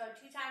 So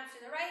 2 times to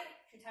the right,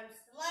 2 times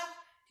to the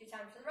left, 2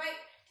 times to the right,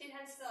 2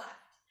 times to the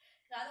left.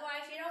 Because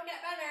otherwise you don't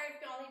get better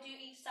if you only do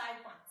each side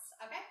once,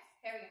 okay?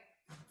 Here we go.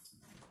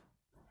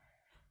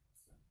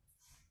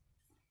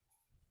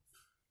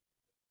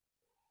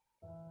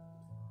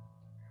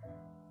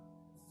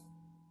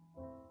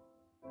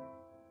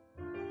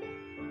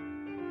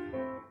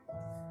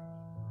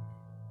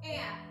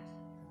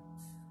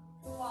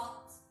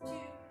 Waltz, 2,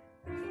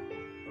 3.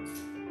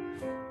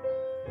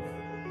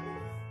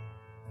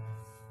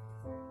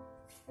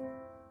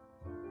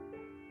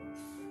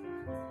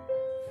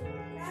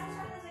 Let's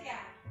try this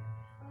again.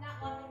 I'm not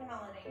loving the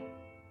melody.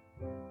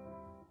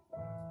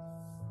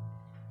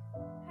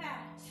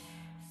 And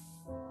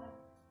 1,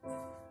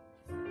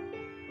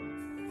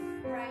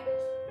 right,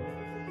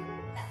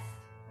 left,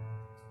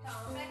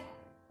 tombe,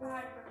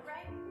 hard for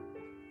right.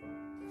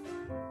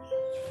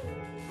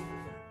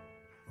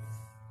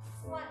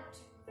 1,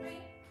 2, 3,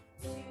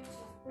 2, 2,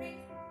 3.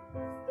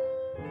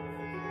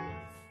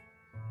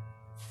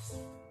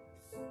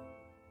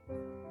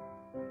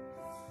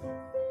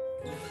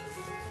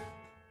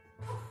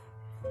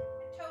 My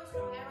toes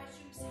going out of my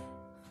shoes.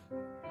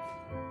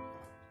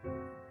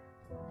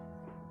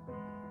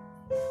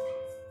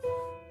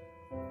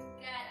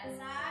 Good,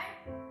 aside.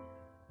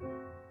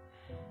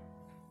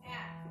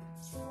 And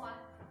 1,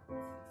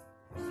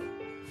 2,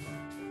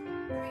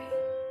 3,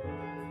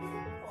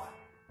 4,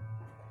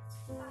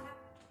 5,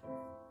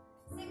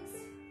 6.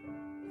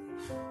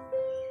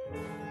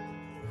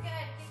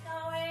 Good, keep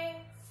going.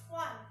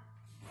 1,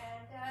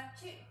 and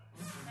 2,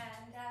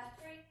 and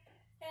 3,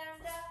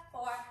 and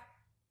 4,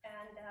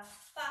 and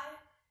 5,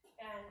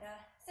 and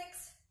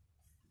 6.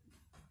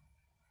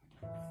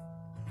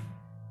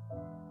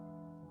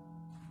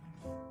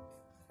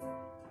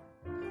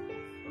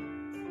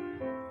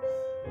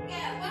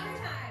 Good, one more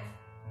time.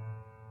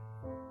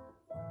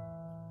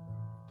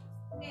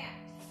 And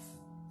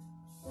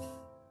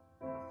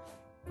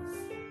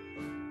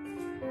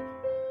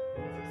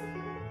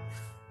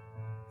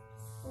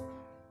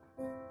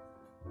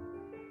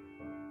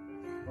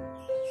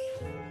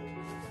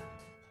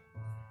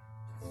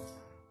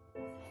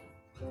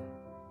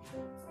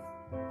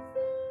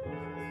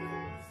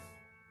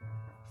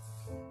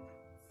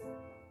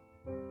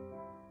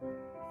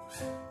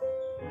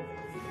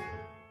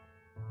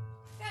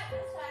good,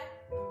 this side.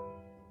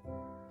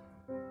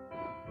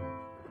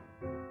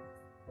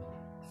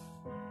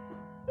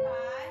 5,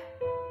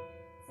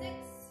 6,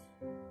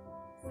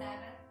 7,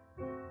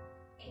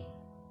 8.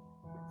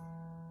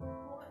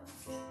 1,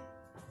 2.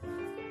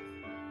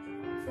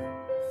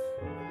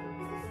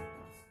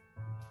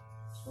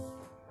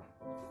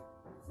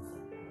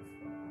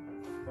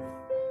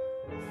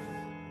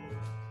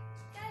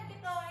 Good,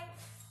 keep going.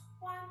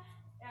 1,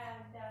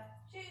 and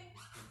 2,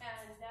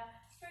 and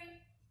 3,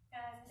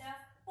 and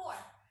 4,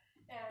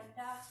 and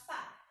 5,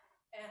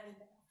 and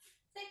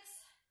 6.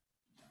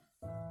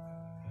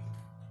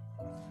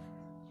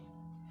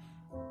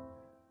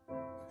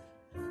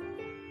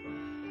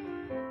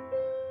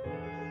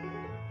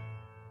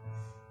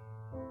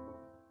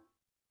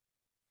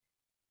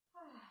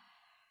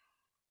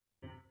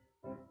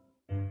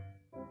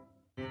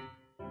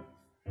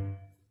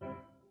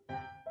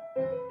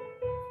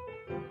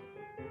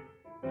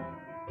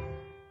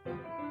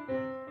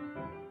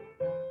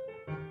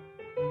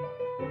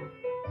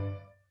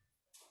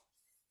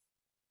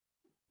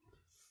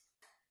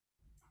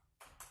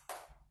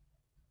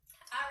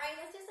 Alright,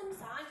 let's do some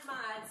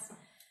sanjmas.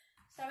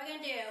 So we're going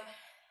to do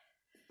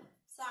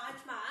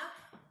sanjma.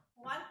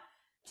 1,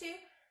 2,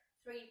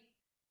 3,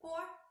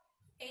 4.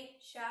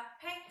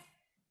 Échappé,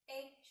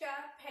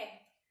 échappé.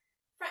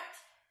 Front,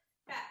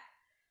 back,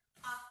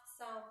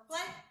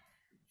 assemblé.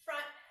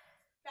 Front,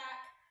 back,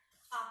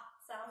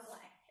 assemblé.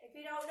 If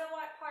you don't know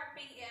what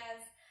heartbeat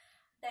is,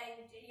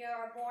 then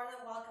you're more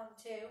than welcome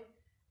to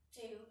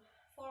do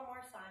 4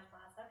 more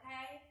sanjmas,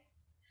 okay?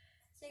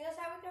 So you're going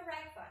to start with the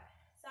right foot.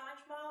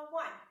 Sanjma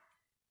 1,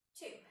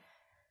 2,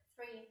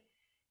 3,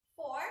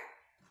 4,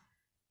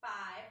 5,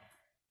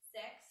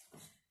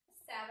 6,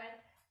 7,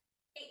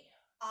 8.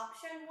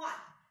 Option 1,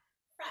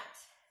 front,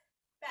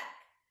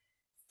 back,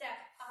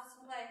 step,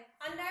 assemblé,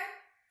 under,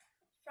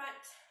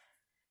 front,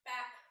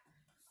 back,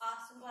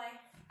 assemblé,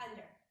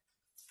 under.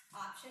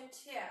 Option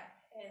 2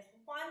 is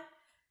 1,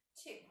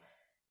 2,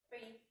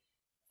 3,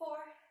 4,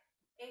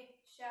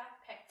 8,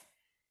 échappé,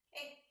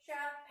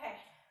 échappé.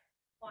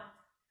 1,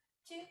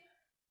 2,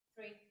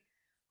 3.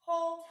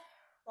 Hold.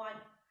 1,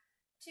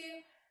 2,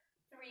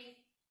 3.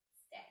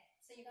 Stay.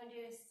 So you're going to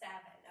do 7,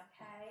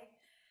 okay?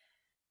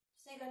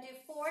 So you're going to do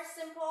 4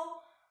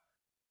 simple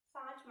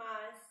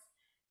changements,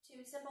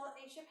 2 simple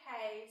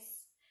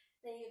échappés.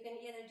 Then you can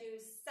either do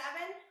 7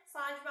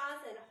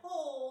 changements and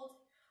hold,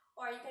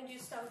 or you can do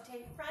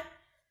sauté front,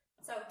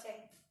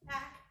 sauté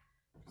back,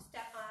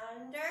 step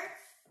under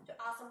to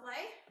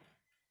assemblé,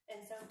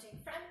 and sauté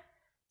front,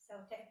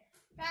 sauté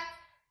back,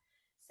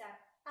 step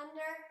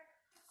under,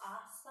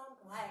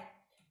 assemblé.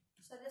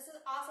 So this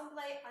is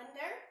assemblé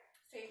under.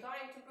 So you're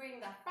going to bring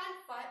the front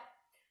foot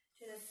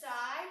to the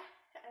side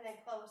and then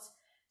close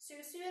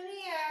sous-sus in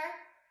the air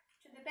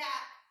to the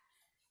back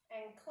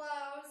and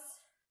close.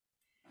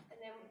 And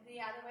then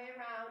the other way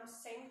around,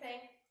 same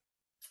thing.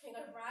 You're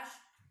going to brush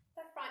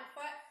the front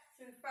foot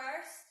through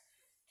first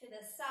to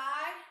the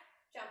side,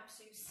 jump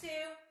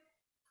sous-sus,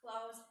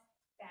 close,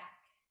 back.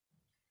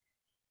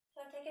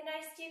 So take a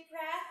nice deep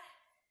breath.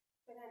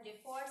 We're going to do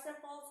 4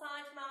 simple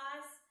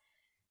changements,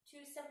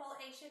 2 simple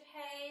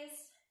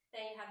échappés.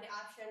 Then you have the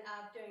option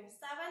of doing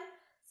 7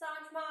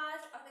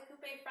 changements of the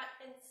coupé front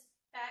and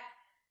back,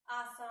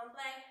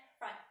 assemblé,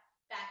 front,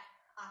 back,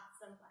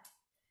 assemblé.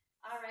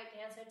 All right,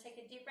 dancer, take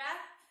a deep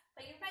breath.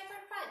 Put your right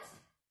foot front.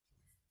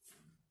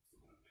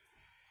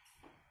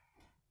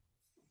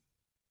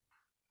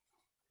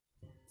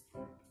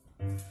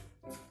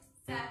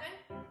 7,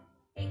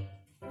 8.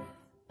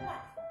 1,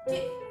 2,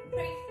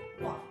 3,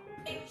 4.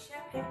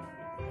 Échappé,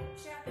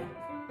 échappé,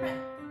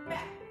 front,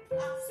 back,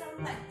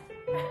 assemblé,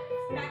 front,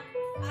 back,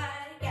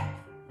 again.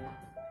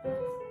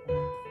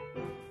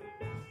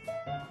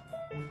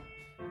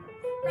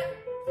 Front,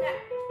 back.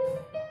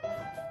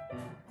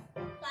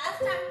 Last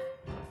time.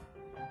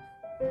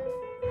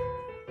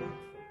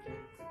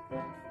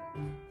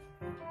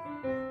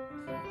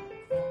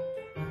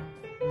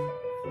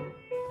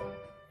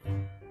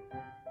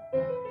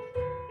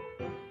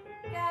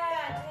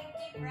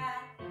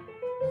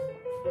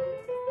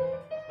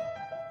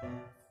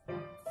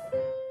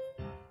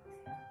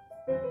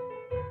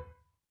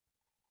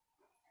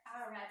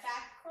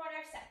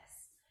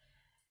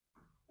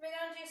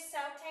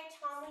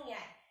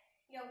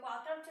 You're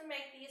welcome to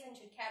make these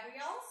into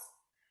cabrioles,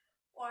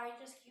 or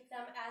just keep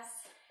them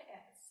as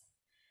is.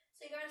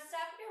 So you're going to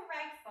step your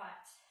right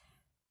foot.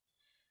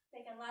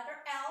 Make a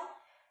letter L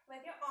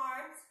with your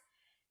arms.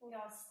 And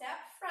go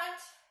step front,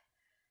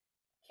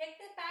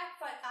 kick the back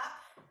foot up,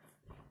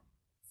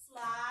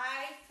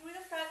 slide through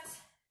the front,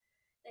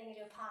 then you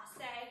do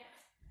passe,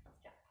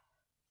 jump.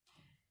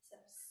 So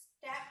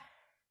step,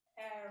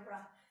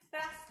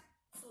 back,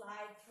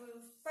 slide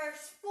through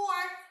first, 4,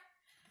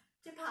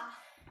 to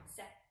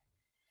passe.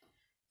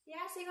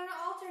 Yeah, so you're going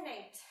to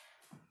alternate.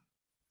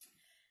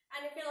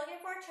 And if you're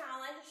looking for a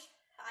challenge,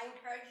 I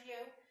encourage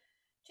you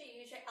to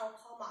use your El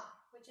Palma,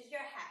 which is your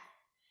head.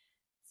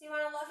 So you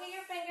want to look at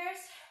your fingers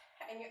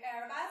and your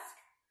arabesque,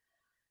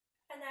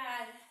 and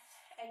then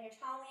in your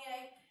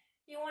tablier,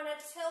 you want to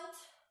tilt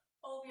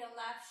over your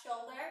left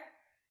shoulder,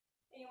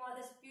 and you want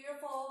this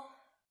beautiful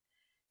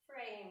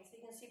frame. So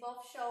you can see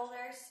both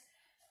shoulders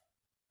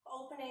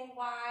opening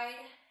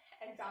wide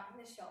and dropping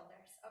the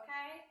shoulders,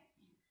 okay?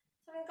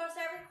 So I'm going to go to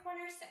every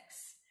corner 6.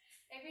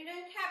 If you're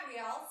doing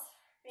cabrioles,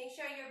 make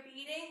sure you're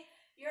beating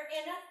your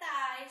inner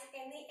thighs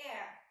in the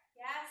air,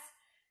 yes?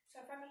 So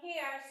from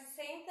here, it's the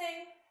same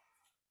thing,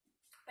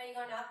 but you're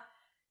going to,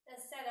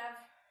 instead of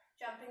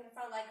jumping the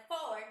front leg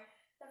forward,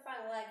 the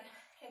front leg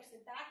kicks the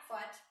back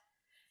foot,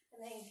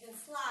 and then you can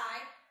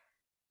slide,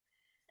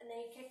 and then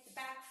you kick the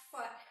back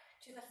foot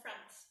to the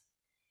front.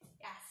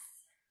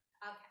 Yes.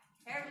 Okay,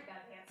 here we go,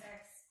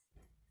 dancers.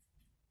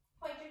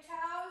 Point your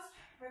toes,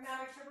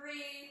 remember to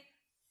breathe.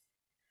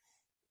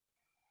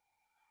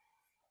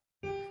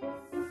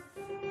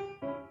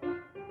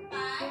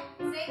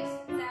 5, 6,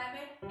 7,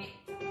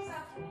 8.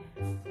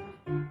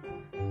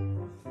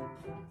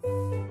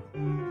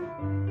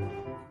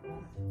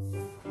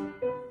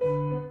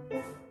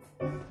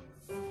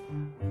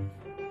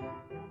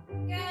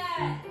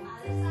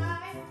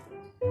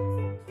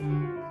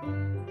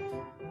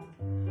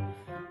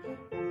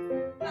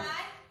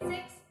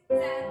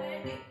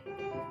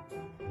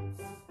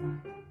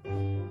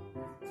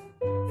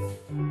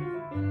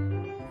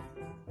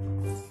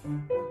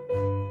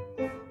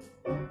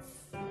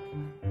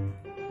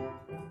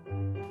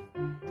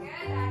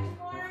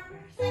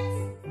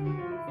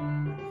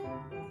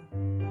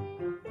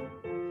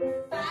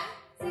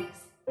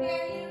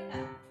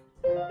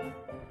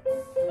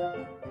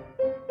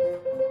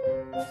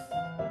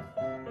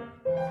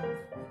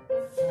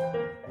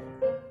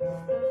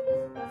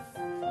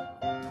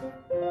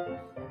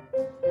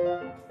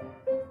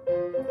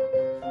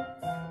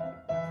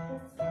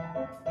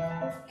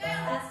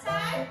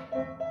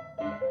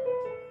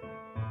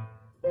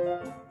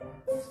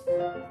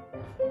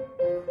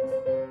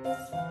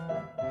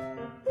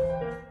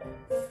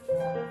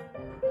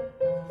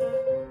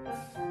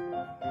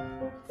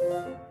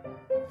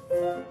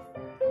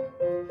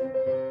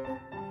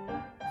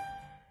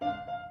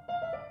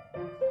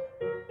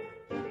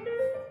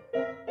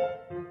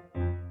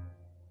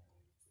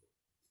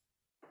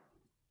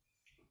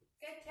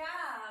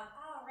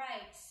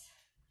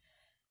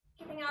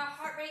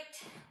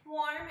 rate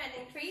warm and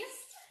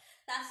increased.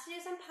 Let's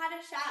do some pas de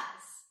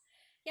chas.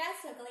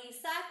 Yes, so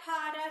glissa,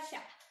 pas de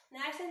chat.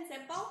 Nice and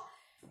simple.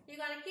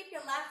 You're going to keep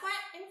your left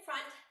foot in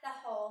front the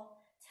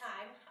whole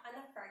time on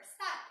the first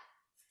step.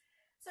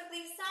 So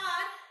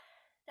glissade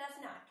does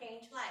not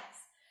change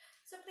legs.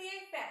 So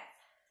plie fifth.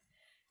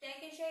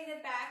 Dégagez the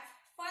back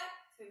foot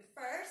through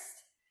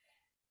first.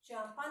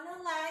 Jump on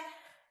the leg.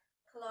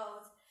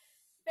 Close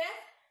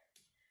fifth.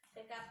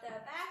 Pick up the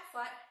back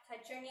foot.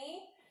 Touch your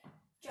knee.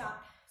 Jump.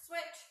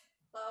 Switch.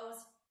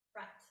 Close.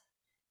 Front.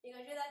 You're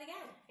going to do that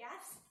again.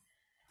 Yes?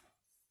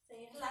 So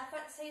your left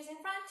foot stays in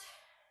front.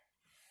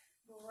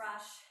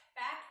 Brush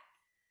back.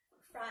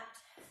 Front.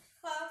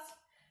 Close.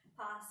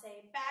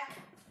 Passe back.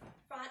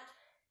 Front.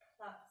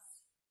 Close.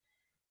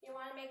 You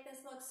want to make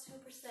this look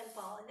super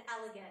simple and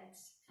elegant.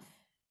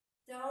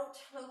 Don't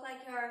look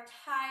like you're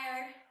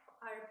tired,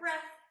 out of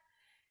breath.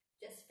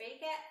 Just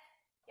fake it.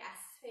 Yes.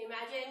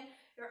 Imagine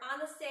you're on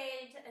the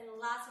stage and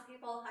lots of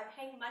people are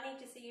paying money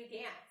to see you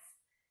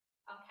dance.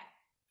 Okay.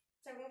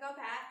 So we're going to go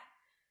back.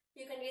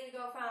 You can either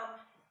go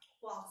from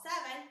wall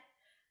 7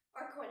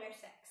 or corner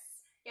 6.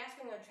 Yes,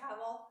 we're going to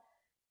travel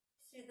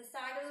to the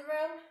side of the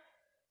room,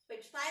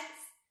 switch legs,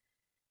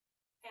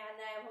 and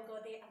then we'll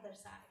go the other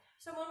side.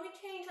 So when we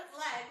change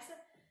legs,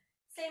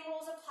 same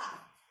rules apply.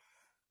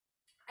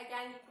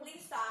 Again,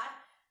 glissade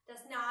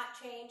does not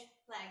change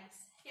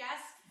legs. Yes?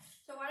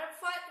 So one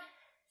foot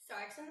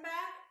starts in the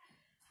back,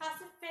 has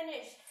to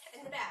finish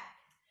in the back.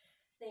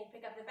 Then you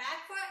pick up the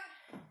back foot,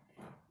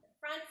 the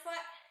front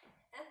foot,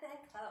 and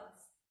then close.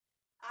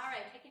 All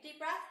right, take a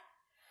deep breath.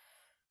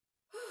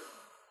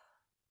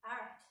 All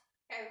right,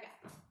 here we go.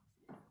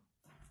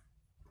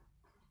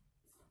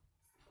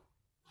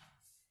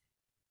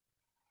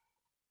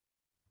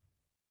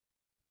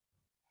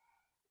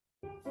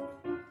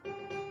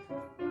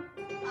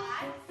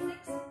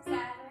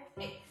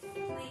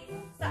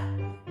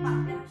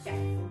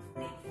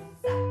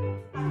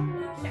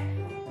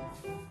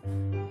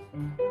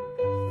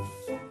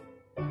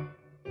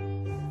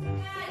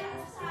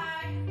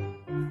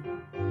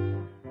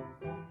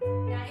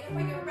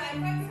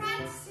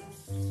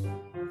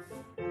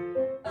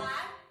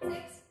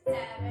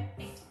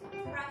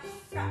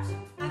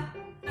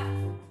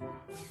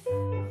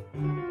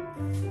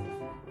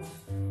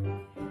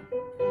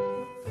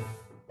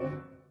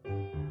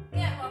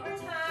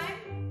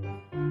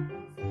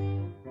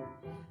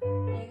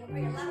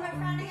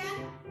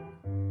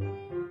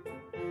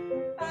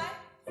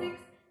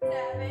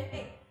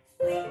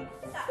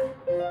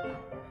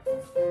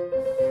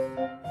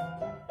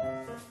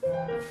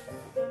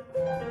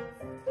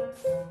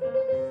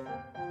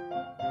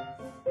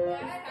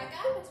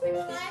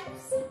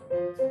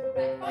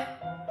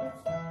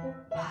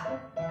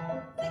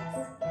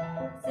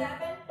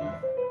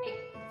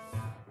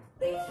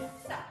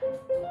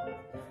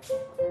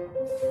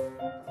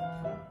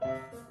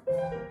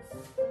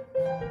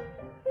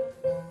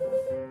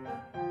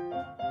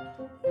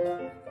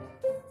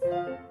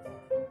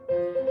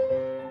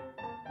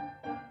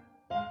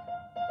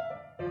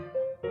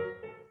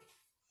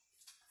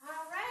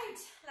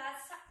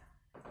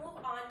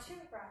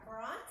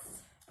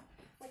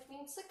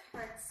 The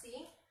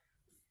curtsy.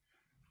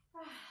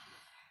 All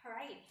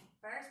right,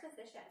 first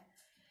position.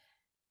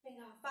 We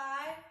go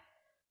 5,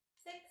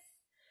 6,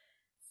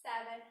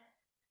 7,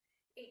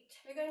 8.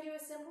 We're going to do a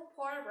simple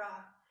port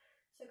bras.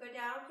 So go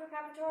down for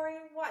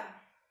preparatory 1.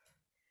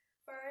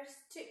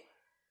 First 2.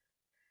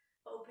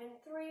 Open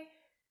 3.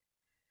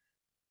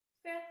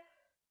 5th.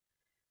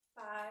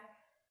 5,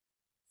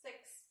 6,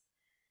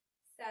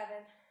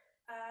 7.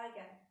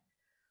 Again.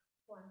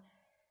 1,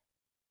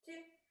 2,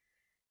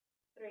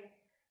 3.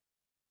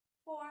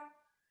 4,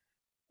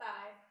 5,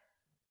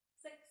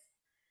 6,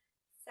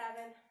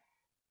 7,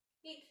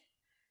 8.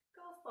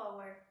 Go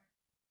forward.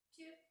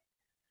 2,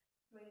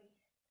 3,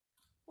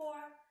 4.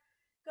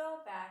 Go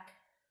back.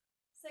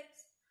 6,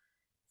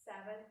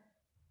 7,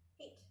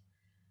 8.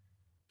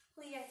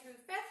 Plie through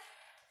 5th.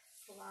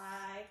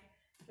 Slide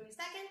through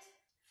 2nd.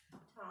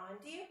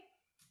 Tendu.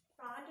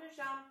 Front de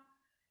jambe.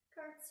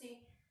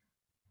 Curtsy.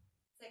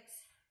 6,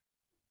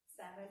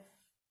 7,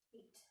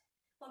 8.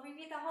 We'll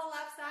repeat the whole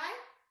left side.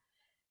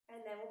 And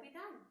then we'll be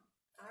done.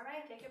 All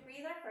right, take a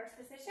breather, first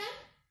position.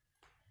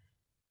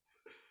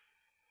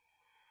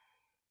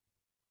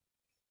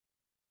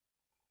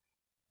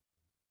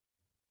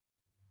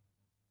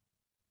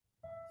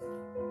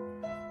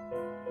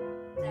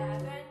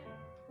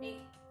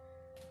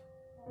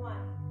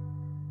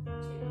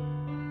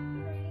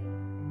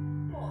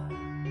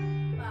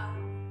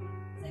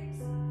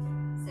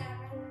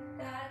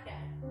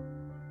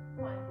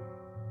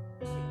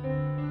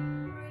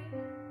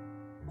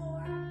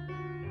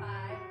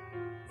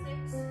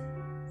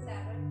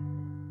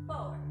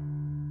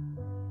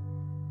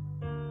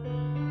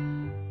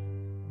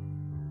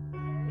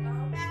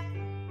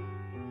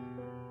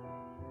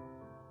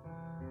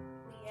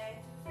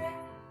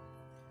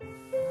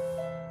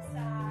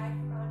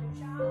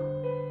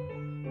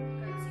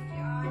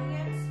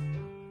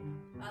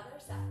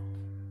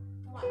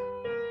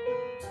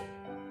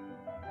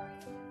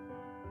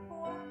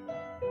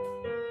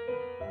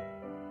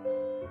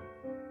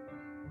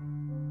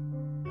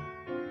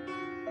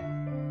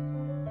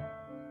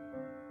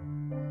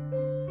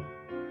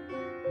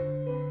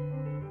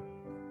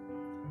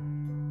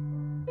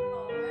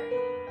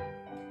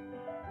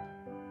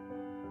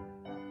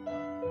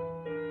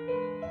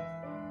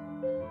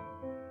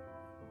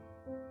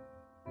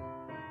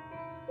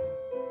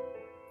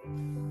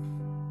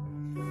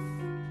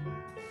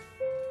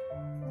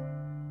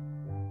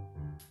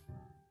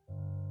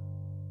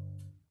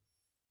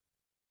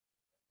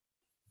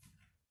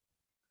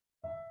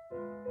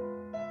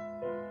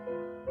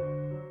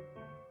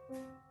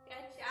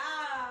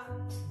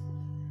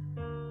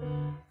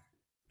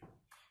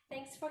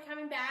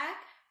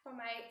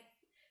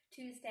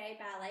 Thursday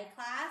ballet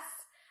class.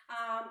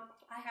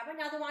 I have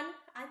another one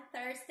on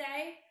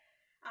Thursday.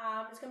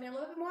 It's going to be a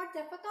little bit more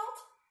difficult.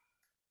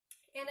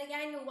 And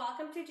again, you're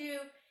welcome to do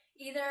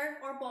either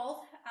or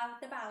both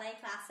of the ballet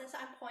classes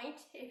on point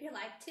if you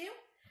like to.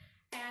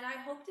 And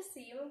I hope to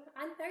see you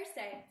on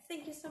Thursday.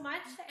 Thank you so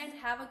much and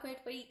have a great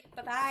week.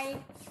 Bye-bye.